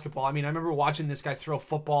in basketball. I mean, I remember watching this guy throw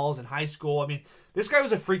footballs in high school. I mean, this guy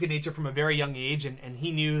was a freak of nature from a very young age, and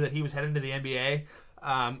he knew that he was heading to the NBA.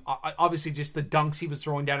 Obviously, just the dunks he was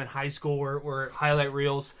throwing down in high school were highlight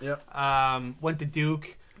reels. Yep. Went to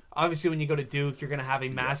Duke. Obviously, when you go to Duke, you're going to have a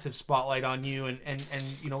massive spotlight on you, and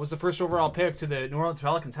was the first overall pick to the New Orleans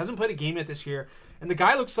Pelicans. Hasn't played a game yet this year, and the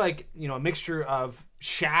guy looks like a mixture of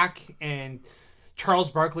Shaq and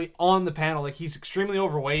Charles Barkley on the panel. Like, he's extremely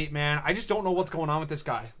overweight, man. I just don't know what's going on with this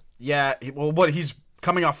guy. Yeah, he's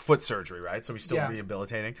coming off foot surgery, right? So he's still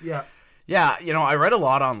rehabilitating. Yeah. Yeah, I read a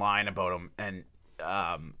lot online about him, and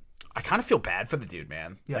I kind of feel bad for the dude,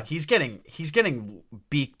 man. Yeah. Like, he's getting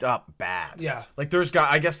beaked up bad. Yeah. Like, there's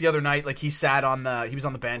I guess the other night, like, he was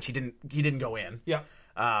on the bench. He didn't go in. Yeah.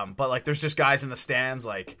 But like, there's just guys in the stands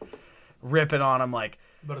like ripping on him, like,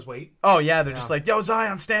 about his weight. Oh yeah, they're just like, yo,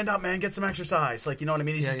 Zion, stand up, man, get some exercise. Like, you know what I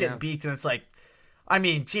mean? He's just getting beaked, and it's like, I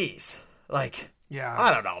mean, geez, like,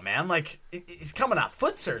 I don't know, man. Like, he's coming off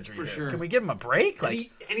foot surgery. For sure. Can we give him a break?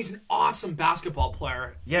 Like, and he's an awesome basketball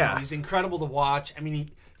player. Yeah, he's incredible to watch. I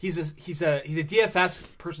mean, he's a DFS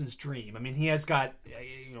person's dream. I mean, he has got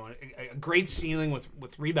a great ceiling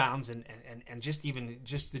with rebounds and just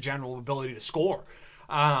the general ability to score.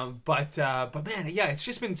 But man, yeah, it's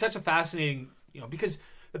just been such a fascinating, because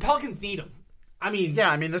the Pelicans need him. I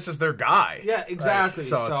mean, this is their guy. Yeah, exactly.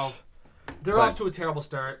 Right? So they're off to a terrible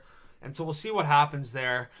start, and so we'll see what happens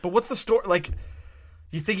there. But what's the story? Like,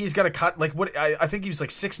 you think he's got to cut? Like, what? I think he's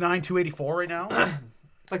like 6'9", 284 right now.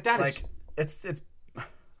 Like, that like, is, it's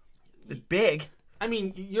big. I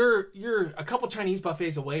mean, you're a couple Chinese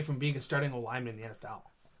buffets away from being a starting lineman in the NFL.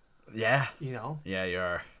 Yeah. Yeah, you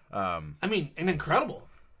are. I mean, an incredible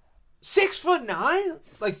 6'9",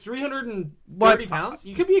 like 330 pounds.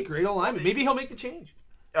 You could be a great lineman. Maybe he'll make the change.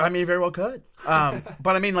 I mean, very well could.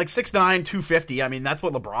 But I mean, like 6'9", 250. I mean, that's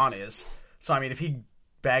what LeBron is. So I mean, if he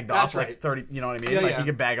bagged off like 30, you know what I mean? He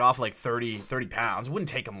could bag off like 30 pounds. It wouldn't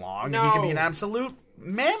take him long. No. He could be an absolute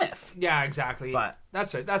mammoth. Yeah, exactly. But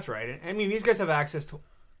that's right. I mean, these guys have access to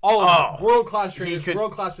all of world-class trainers,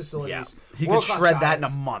 world-class facilities. Yeah. He could shred that in a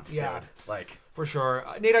month. Yeah, dude. Like, for sure.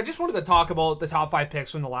 Nate, I just wanted to talk about the top 5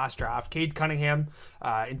 picks from the last draft. Cade Cunningham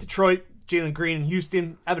in Detroit, Jalen Green in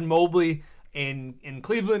Houston, Evan Mobley in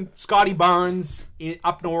Cleveland, Scotty Barnes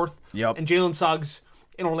up north, and Jalen Suggs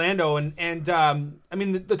in Orlando. And I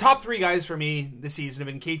mean, the top 3 guys for me this season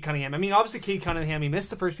have been Cade Cunningham. I mean, obviously Cade Cunningham, he missed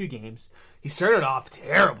the first few games. He started off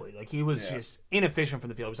terribly. Like, he was just inefficient from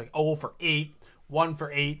the field. He was like 0 for 8, 1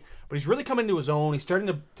 for 8. But he's really coming into his own. He's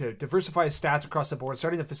starting to diversify his stats across the board,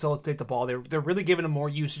 starting to facilitate the ball. They're really giving him more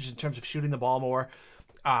usage in terms of shooting the ball more.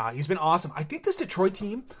 He's been awesome. I think this Detroit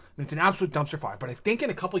team, I mean, it's an absolute dumpster fire, but I think in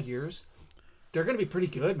a couple years, they're going to be pretty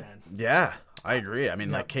good, man. Yeah, I agree. I mean,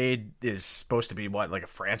 like, Cade is supposed to be like a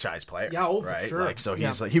franchise player. Yeah, right? For sure. Like, so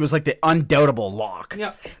he was like the undoubtable lock.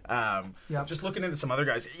 Yeah. Just looking into some other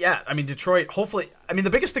guys. Yeah, I mean, Detroit. Hopefully, I mean, the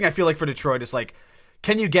biggest thing I feel like for Detroit is like,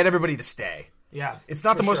 can you get everybody to stay? Yeah, it's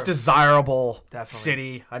not the most desirable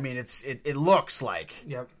city. I mean, it looks like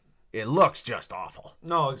it looks just awful.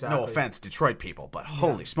 No, exactly. No offense, Detroit people, but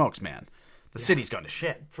holy smokes, man. The city's gone to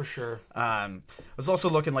shit. For sure. I was also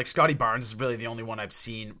looking, like, Scotty Barnes is really the only one I've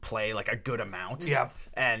seen play, like, a good amount. Yeah.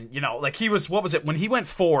 And, like, he was, what was it? When he went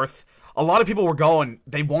 4th, a lot of people were going,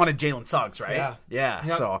 they wanted Jalen Suggs, right? Yeah.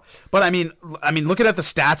 Yep. So, but I mean, looking at the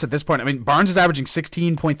stats at this point, I mean, Barnes is averaging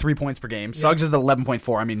 16.3 points per game. Suggs is at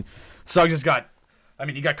 11.4. I mean, Suggs has got,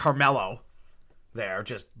 you got Carmelo there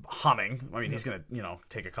just humming. I mean, he's going to,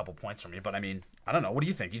 take a couple points from you. But, I mean, I don't know. What do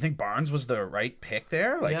you think? You think Barnes was the right pick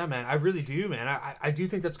there? Like, yeah, man. I really do, man. I do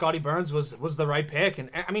think that Scotty Barnes was the right pick. And,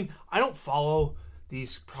 I mean, I don't follow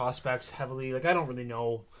these prospects heavily. Like, I don't really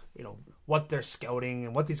know, what they're scouting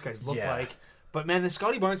and what these guys look like. But, man, the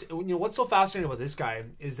Scotty Barnes, what's so fascinating about this guy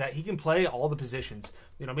is that he can play all the positions.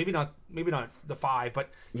 Maybe not the 5, but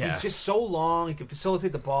he's just so long. He can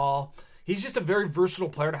facilitate the ball. He's just a very versatile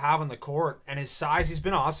player to have on the court, and his size, he's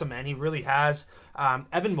been awesome, man. He really has.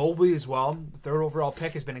 Evan Mobley as well, the 3rd overall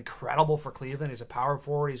pick, has been incredible for Cleveland. He's a power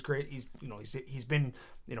forward. He's great. He's been,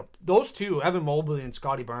 those two, Evan Mobley and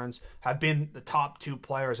Scotty Barnes, have been the top 2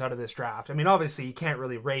 players out of this draft. I mean, obviously you can't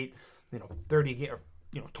really rate 30 or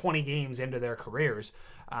 20 games into their careers,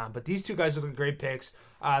 but these 2 guys are the great picks.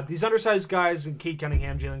 These undersized guys, Cade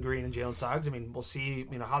Cunningham, Jalen Green, and Jalen Suggs, I mean, we'll see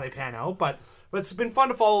how they pan out, but it's been fun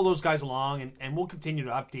to follow those guys along, and we'll continue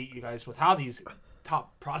to update you guys with how these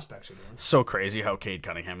top prospects are doing. So crazy how Cade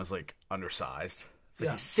Cunningham is, like, undersized. It's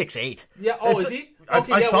like he's 6'8". Yeah. Oh, is he?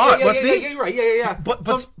 Okay. I yeah, thought yeah, wasn't he? Yeah, you're right. Yeah.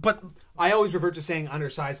 But I always revert to saying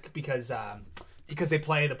undersized because they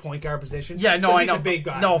play the point guard position. Yeah, no, so I he's know. a big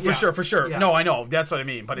guy. No, for sure. Yeah. No, I know. That's what I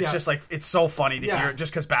mean. But it's just like it's so funny to hear it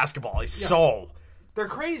just because basketball is so. They're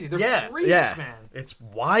crazy. They're freaks, man. It's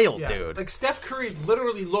wild, dude. Like Steph Curry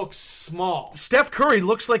literally looks small. Steph Curry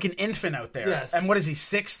looks like an infant out there. Yes. And what is he,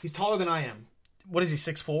 6? He's taller than I am. What is he,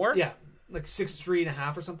 6'4"? Yeah. Like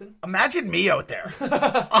 6'3.5" or something. Imagine me out there.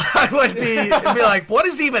 I would be like, what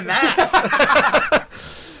is even that?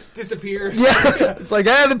 Disappear. Yeah. It's like,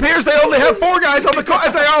 the Piers, they only have 4 guys on the court.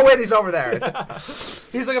 It's like, oh, wait, he's over there.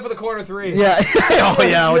 He's looking for the corner 3. Yeah. Oh,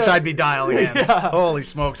 yeah, which I'd be dialing in. Yeah. Holy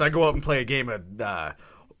smokes. I go out and play a game of,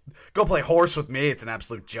 go play horse with me. It's an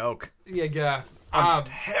absolute joke. Yeah. I'm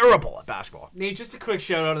terrible at basketball. Nate, just a quick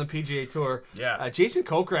shout out on the PGA Tour. Yeah. Jason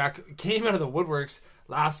Kokrak came out of the woodworks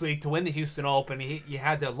last week to win the Houston Open. He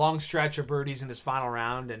had the long stretch of birdies in his final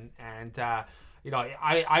round, and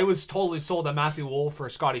I was totally sold that Matthew Wolff or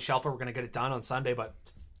Scotty Scheffler were going to get it done on Sunday, but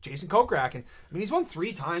Jason Kokrak, and I mean he's won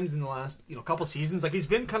 3 times in the last couple seasons. Like he's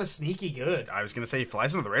been kind of sneaky good. I was going to say he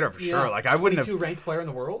flies under the radar for sure. Like I wouldn't have 22 ranked player in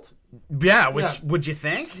the world. Yeah, would you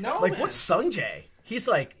think? No, like man. what's Sungjae? He's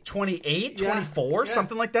like 28, 24,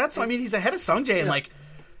 something like that. So I mean he's ahead of Sungjae, and like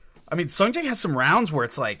I mean Sungjae has some rounds where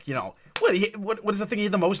it's like what is the thing? He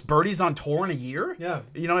had the most birdies on tour in a year. Yeah,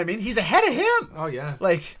 you know what I mean. He's ahead of him. Oh yeah.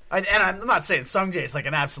 Like, and I'm not saying Sungjae is like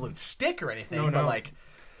an absolute stick or anything, but like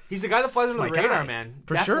he's the guy that flies under the radar, man.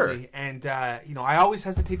 For definitely. sure. And I always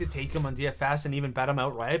hesitate to take him on DFS and even bet him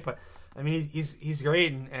outright, but I mean he's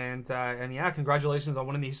great, and yeah, congratulations on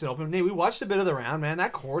winning the Houston Open. Nate, we watched a bit of the round, man.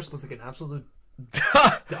 That course looked like an absolute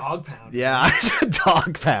dog pound. Yeah,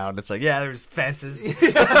 dog pound. It's like, there's fences. It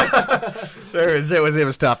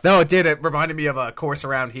was tough. No, it did. It reminded me of a course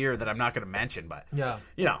around here that I'm not going to mention, but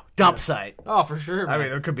dump site. Oh, for sure, man. I mean,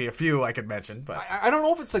 there could be a few I could mention, but I don't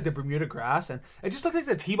know if it's like the Bermuda grass, and it just looked like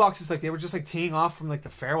the tee boxes, like they were just like teeing off from like the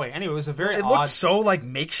fairway. Anyway, it was a very it looked so like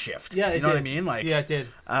makeshift. Yeah, you know what I mean? Like, yeah, it did.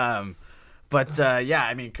 But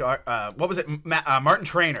I mean, what was it? Martin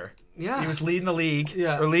Traynor. Yeah, he was leading the league,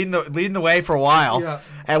 or leading the way for a while. Yeah,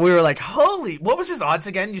 and we were like, "Holy!" What was his odds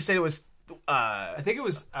again? You said it was. I think it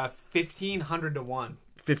was 1,500 to 1.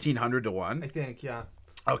 1,500 to 1. I think, yeah.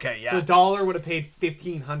 Okay, yeah. So $1 would have paid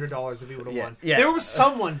 $1,500 if he would have won. Yeah. There was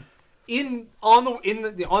someone on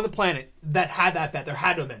the planet that had that bet. There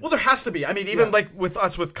had to have been. Well, there has to be. I mean, even like with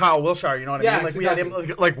us with Kyle Wilshire, you know what I mean? Like exactly. we had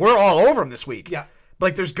him. Like we're all over him this week. Yeah.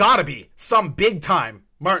 Like there's got to be some big time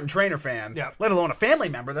Martin Traynor fan, let alone a family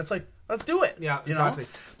member that's like, let's do it. Yeah, you exactly.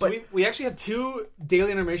 know? So we actually have 2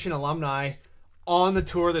 Daily Intermission alumni on the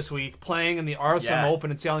tour this week playing in the RSM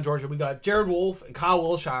Open in Salem, Georgia. We got Jared Wolff and Kyle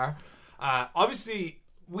Wilshire. Obviously,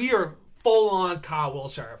 we are full-on Kyle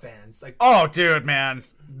Wilshire fans. Like, oh, dude, man.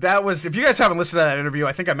 That was, if you guys haven't listened to that interview,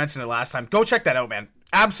 I think I mentioned it last time. Go check that out, man.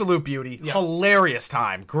 Absolute beauty. Yeah. Hilarious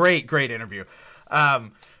time. Great interview.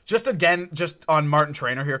 Just on Martin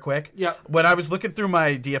Traynor here quick. Yeah. When I was looking through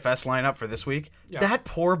my DFS lineup for this week, that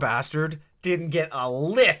poor bastard didn't get a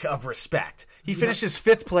lick of respect. He finishes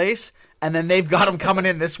 5th place, and then they've got him coming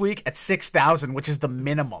in this week at 6,000, which is the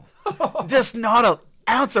minimum. Just not an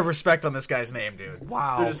ounce of respect on this guy's name, dude.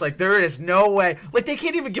 Wow. They're just like, there is no way. Like, they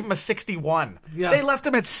can't even give him a 61. Yeah. They left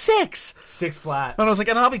him at 6. 6 flat. And I was like,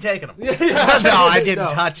 and I'll be taking him. Yeah. No, I didn't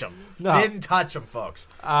touch him. No. Didn't touch him, folks.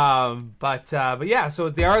 But yeah, so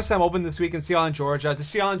the RSM Open this week in Sea Island, Georgia. The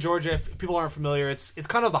Sea Island, Georgia, if people aren't familiar, it's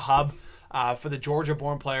kind of the hub for the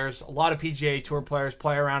Georgia-born players. A lot of PGA Tour players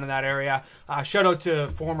play around in that area. Shout out to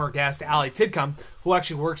former guest Ali Tidcombe, who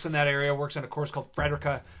actually works in that area, works on a course called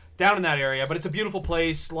Frederica down in that area. But it's a beautiful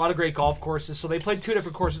place, a lot of great golf courses. So they played 2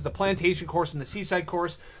 different courses, the Plantation course and the Seaside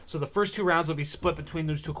course. So the first 2 rounds will be split between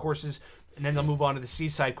those 2 courses, and then they'll move on to the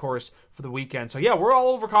Seaside course for the weekend. So yeah, we're all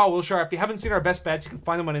over Kyle Wilshire. If you haven't seen our best bets, you can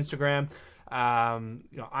find them on Instagram.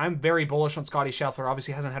 I'm very bullish on Scotty Scheffler.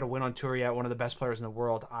 Obviously hasn't had a win on tour yet, one of the best players in the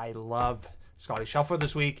world. I love Scotty Scheffler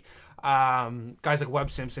this week. Guys like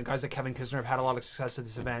Webb Simpson, guys like Kevin Kisner have had a lot of success at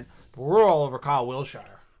this event. But we're all over Kyle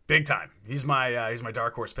Wilshire. Big time. He's my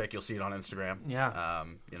dark horse pick. You'll see it on Instagram. Yeah.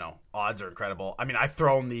 Odds are incredible. I mean, I've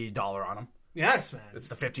thrown the $1 on him. Yes, man. It's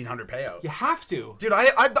the $1,500 payout. You have to, dude.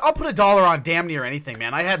 I'll put $1 on damn near anything,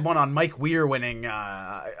 man. I had one on Mike Weir winning.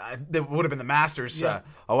 That would have been the Masters a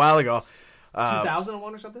while ago. 2,000 to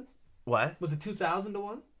 1 or something. What was it? 2,000 to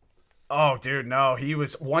 1. Oh, dude, no. He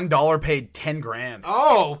was $1 paid $10,000.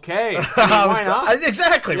 Oh, okay. Why not?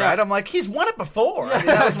 Exactly right. I'm like, he's won it before. Yeah, I mean,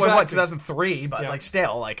 that was exactly. what 2003, but like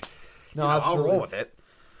still, like, no, I'll roll with it.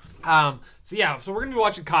 So we're gonna be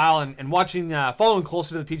watching Kyle and watching, following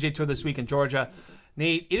closer to the PGA Tour this week in Georgia.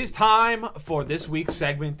 Nate, it is time for this week's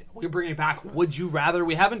segment. We're bringing back Would You Rather.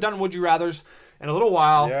 We haven't done Would You Rathers in a little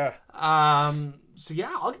while. Yeah. So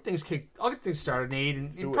yeah, I'll get things started, Nate.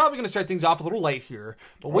 And you're probably going to start things off a little light here.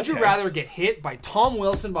 But would you rather get hit by Tom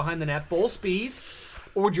Wilson behind the net full speed,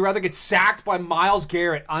 or would you rather get sacked by Myles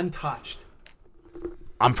Garrett untouched?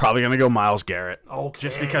 I'm probably going to go Myles Garrett. Okay.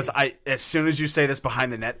 Just because as soon as you say this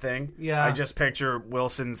behind the net thing, yeah. I just picture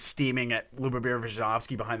Wilson steaming at Lubomir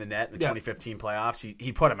Vyzhinovsky behind the net in the 2015 playoffs.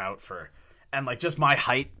 He put him out and like just my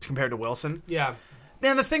height compared to Wilson. Yeah.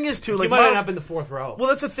 Man, the thing is too, like he might end up in the fourth row. Well,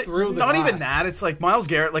 that's the thing. Not even that. It's like Myles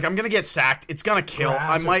Garrett. Like I'm gonna get sacked. It's gonna kill.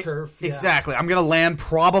 Grass I might turf, exactly. I'm gonna land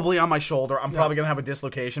probably on my shoulder. I'm probably gonna have a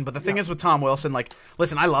dislocation. But the thing is with Tom Wilson, like,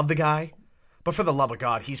 listen, I love the guy, but for the love of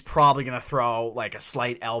God, he's probably gonna throw like a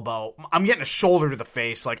slight elbow. I'm getting a shoulder to the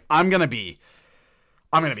face. Like I'm gonna be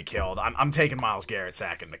killed. I'm taking Myles Garrett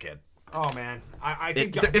sacking the kid. Oh man, I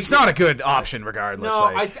think it's not a good option regardless. No,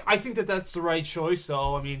 like. I think that's the right choice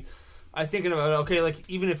though. I mean. I'm thinking about like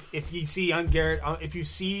even if you see if you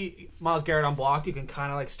see Myles Garrett unblocked, you can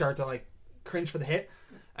kind of like start to like cringe for the hit.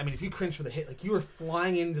 I mean, if you cringe for the hit, like you were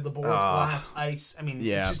flying into the boards, glass, ice. I mean,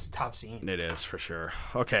 it's just a tough scene. It is for sure.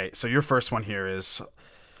 Okay, so your first one here is: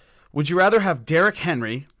 would you rather have Derrick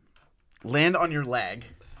Henry land on your leg,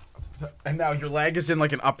 and now your leg is in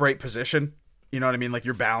like an upright position? You know what I mean? Like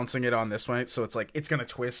you're balancing it on this way, so it's like it's gonna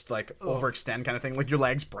twist, like overextend kind of thing. Like your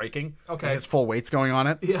leg's breaking. Okay, like his full weight's going on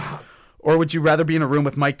it. Yeah. Or would you rather be in a room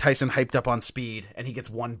with Mike Tyson hyped up on speed and he gets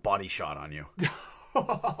one body shot on you?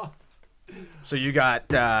 So you got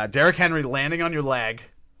Derrick Henry landing on your leg,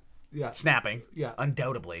 snapping,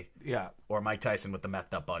 undoubtedly. Yeah. Or Mike Tyson with the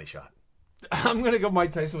methed up body shot. I'm going to go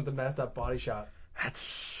Mike Tyson with the methed up body shot.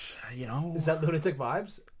 That's, Is that lunatic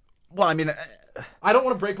vibes? Well, I mean... I don't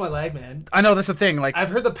want to break my leg, man. I know, that's the thing. Like I've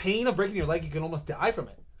heard the pain of breaking your leg, you can almost die from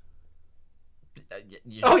it.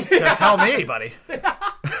 Tell me, buddy.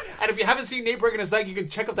 And if you haven't seen Nate breaking his leg, you can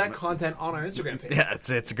check out that content on our Instagram page. Yeah,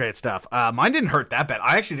 it's great stuff. Mine didn't hurt that bad.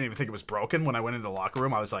 I actually didn't even think it was broken when I went into the locker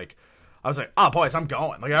room. I was like, oh boys, I'm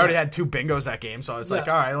going. Like I already had 2 bingos that game, so I was like,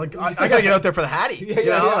 all right, like I gotta get out there for the Hattie.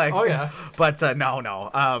 But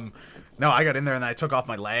no. I got in there and I took off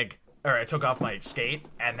my leg. Or I took off my skate,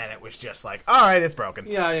 and then it was just like, all right, it's broken.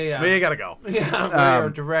 Yeah. We gotta go. Yeah, we're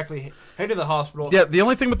directly head to the hospital. Yeah, the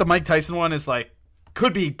only thing with the Mike Tyson one is like,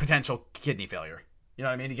 could be potential kidney failure. You know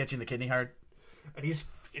what I mean? He gets you in the kidney hard, and he's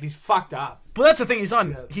fucked up. But that's the thing. He's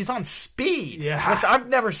on speed. Yeah, which I've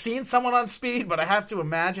never seen someone on speed, but I have to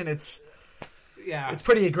imagine it's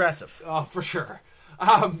pretty aggressive. Oh, for sure.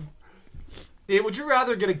 Would you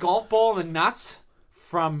rather get a golf ball in the nuts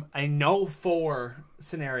from a no-4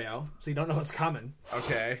 scenario, so you don't know what's coming?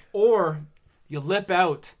 Okay. Or you lip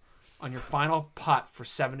out on your final putt for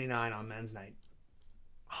 79 on men's night.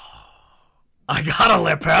 I gotta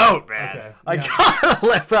lip out, man. Okay. I gotta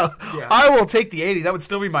lip out. Yeah. I will take the 80. That would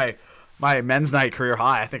still be my men's night career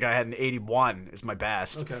high. I think I had an 81 is my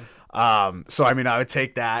best. Okay. So I mean, I would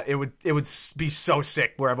take that. It would be so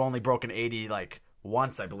sick where I've only broken 80 like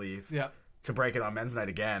once, I believe. Yeah. To break it on men's night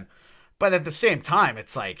again. But at the same time,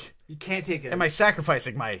 it's like you can't take it. Am I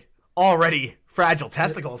sacrificing my already fragile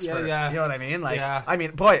testicles for? You know what I mean? Like, I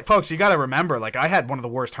mean, boy, folks, you got to remember, like, I had one of the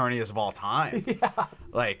worst hernias of all time.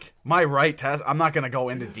 Like, my right test. I'm not gonna go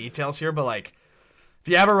into details here, but like, if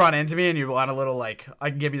you ever run into me and you want a little, like,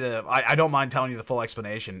 I can give you the. I don't mind telling you the full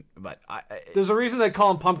explanation, but there's a reason they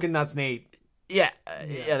call him Pumpkin Nuts Nate. Yeah,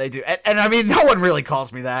 they do, and I mean, no one really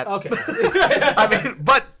calls me that. Okay. I mean,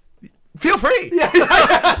 but. Feel free. Yeah.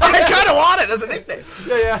 I kind of want it as a nickname.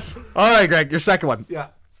 Yeah. All right, Greg, your second one. Yeah.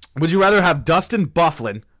 Would you rather have Dustin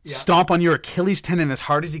Byfuglien stomp on your Achilles tendon as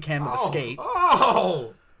hard as he can with a skate?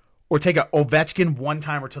 Oh. Or take a Ovechkin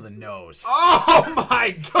one-timer to the nose? Oh,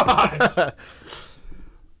 my God.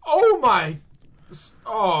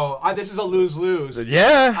 This is a lose-lose.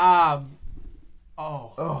 Yeah.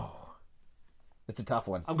 It's a tough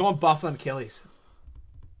one. I'm going Byfuglien Achilles.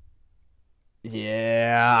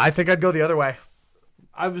 Yeah, I think I'd go the other way.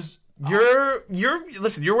 You're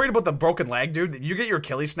listen, you're worried about the broken leg, dude. You get your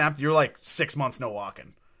Achilles snapped, you're like 6 months no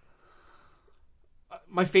walking.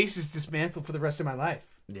 My face is dismantled for the rest of my life.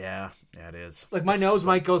 Yeah, it is. Like my nose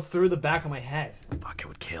might go through the back of my head. Fuck, it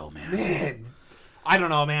would kill, man. Man, I don't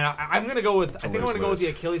know, man. I'm gonna go with. I think I'm gonna go with the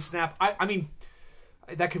Achilles snap. I mean,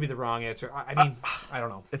 that could be the wrong answer. I mean, I don't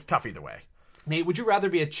know. It's tough either way. Nate, would you rather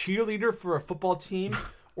be a cheerleader for a football team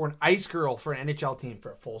or an ice girl for an NHL team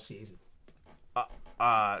for a full season?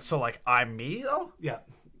 So like I'm me though? Yeah.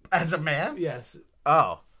 As a man? Yes.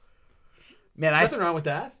 Oh. Man, nothing wrong with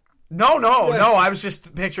that. No. I was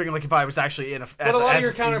just picturing like if I was actually in a. But a lot of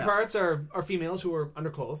your counterparts are females who are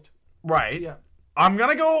underclothed. Right. Yeah. I'm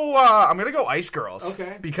gonna go Ice Girls.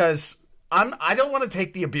 Okay. Because I don't want to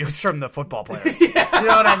take the abuse from the football players. Yeah. You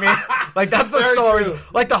know what I mean? Like that's the stories. True.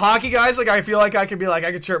 Like the hockey guys. Like I feel like I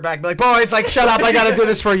could chirp back, and be like, boys, like shut up. I got to do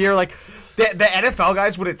this for a year. Like the NFL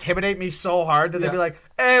guys would intimidate me so hard that they'd be like,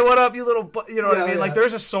 hey, what up, you little? You know what I mean? Like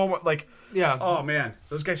there's just so much. Like Oh man,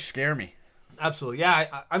 those guys scare me. Absolutely.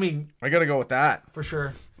 Yeah. I mean, I got to go with that for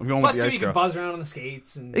sure. I'm going Plus, with the Ice you Girl. can buzz around on the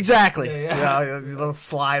skates. And, Exactly. Yeah. A little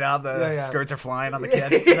slide up. The skirts are flying on the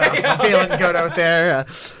kid. I'm feeling good out there.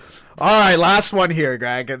 All right, last one here,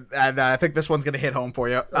 Greg, and I think this one's going to hit home for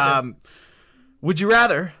you. Okay. Would you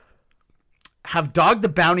rather have Dog the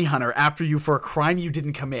Bounty Hunter after you for a crime you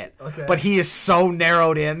didn't commit, but he is so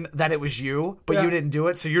narrowed in that it was you, but you didn't do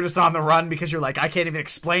it, so you're just on the run because you're like, I can't even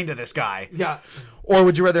explain to this guy. Yeah. Or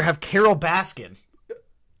would you rather have Carol Baskin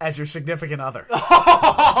as your significant other?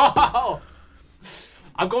 I'm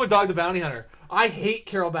going Dog the Bounty Hunter. I hate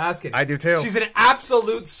Carol Baskin. I do too. She's an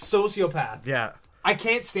absolute sociopath. Yeah. I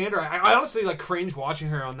can't stand her. I honestly cringe watching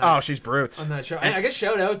her on that. Oh, she's brute on that show. And I guess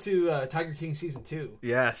shout out to Tiger King season 2.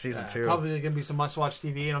 Yeah, season 2. Probably gonna be some must-watch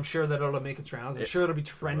TV, and I'm sure that it'll make its rounds. I'm sure it'll be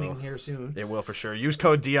trending here soon. It will for sure. Use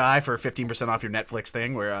code DI for 15% off your Netflix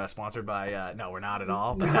thing. We're sponsored by. No, we're not at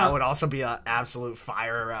all. But that would also be an absolute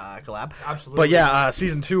fire collab. Absolutely. But yeah,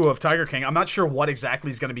 season 2 of Tiger King. I'm not sure what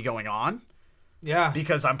exactly is going to be going on. Yeah,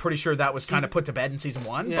 because I'm pretty sure that was kind of put to bed in season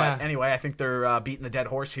 1. Yeah. But anyway, I think they're beating the dead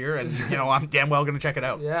horse here, and I'm damn well going to check it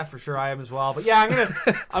out. Yeah, for sure, I am as well. But yeah,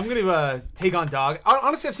 I'm gonna take on Dog.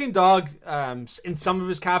 Honestly, I've seen Dog in some of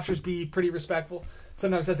his captures be pretty respectful.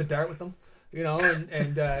 Sometimes has a dart with them,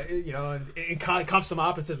 and cuffs them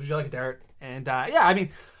up and says, "Would you like a dart?" And yeah, I mean,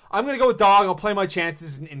 I'm gonna go with Dog. I'll play my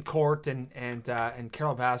chances in court, and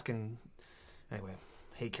Carol Baskin. Anyway,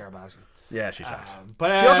 hate Carol Baskin. Yeah, she sucks.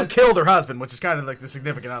 But she also killed her husband, which is kind of like the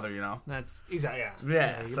significant other, That's exactly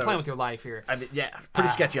Yeah, you're playing with your life here. I mean, pretty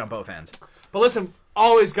sketchy on both ends. But listen,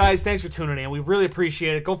 always, guys, thanks for tuning in. We really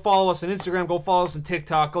appreciate it. Go follow us on Instagram. Go follow us on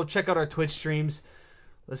TikTok. Go check out our Twitch streams.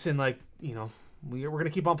 Listen, we're gonna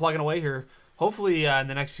keep on plugging away here. Hopefully, in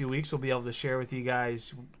the next few weeks, we'll be able to share with you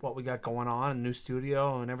guys what we got going on, a new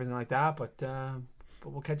studio and everything like that. But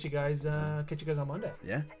we'll catch you guys on Monday.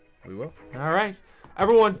 Yeah, we will. All right.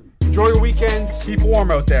 Everyone, enjoy your weekends. Keep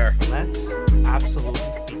warm out there. Let's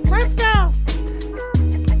go.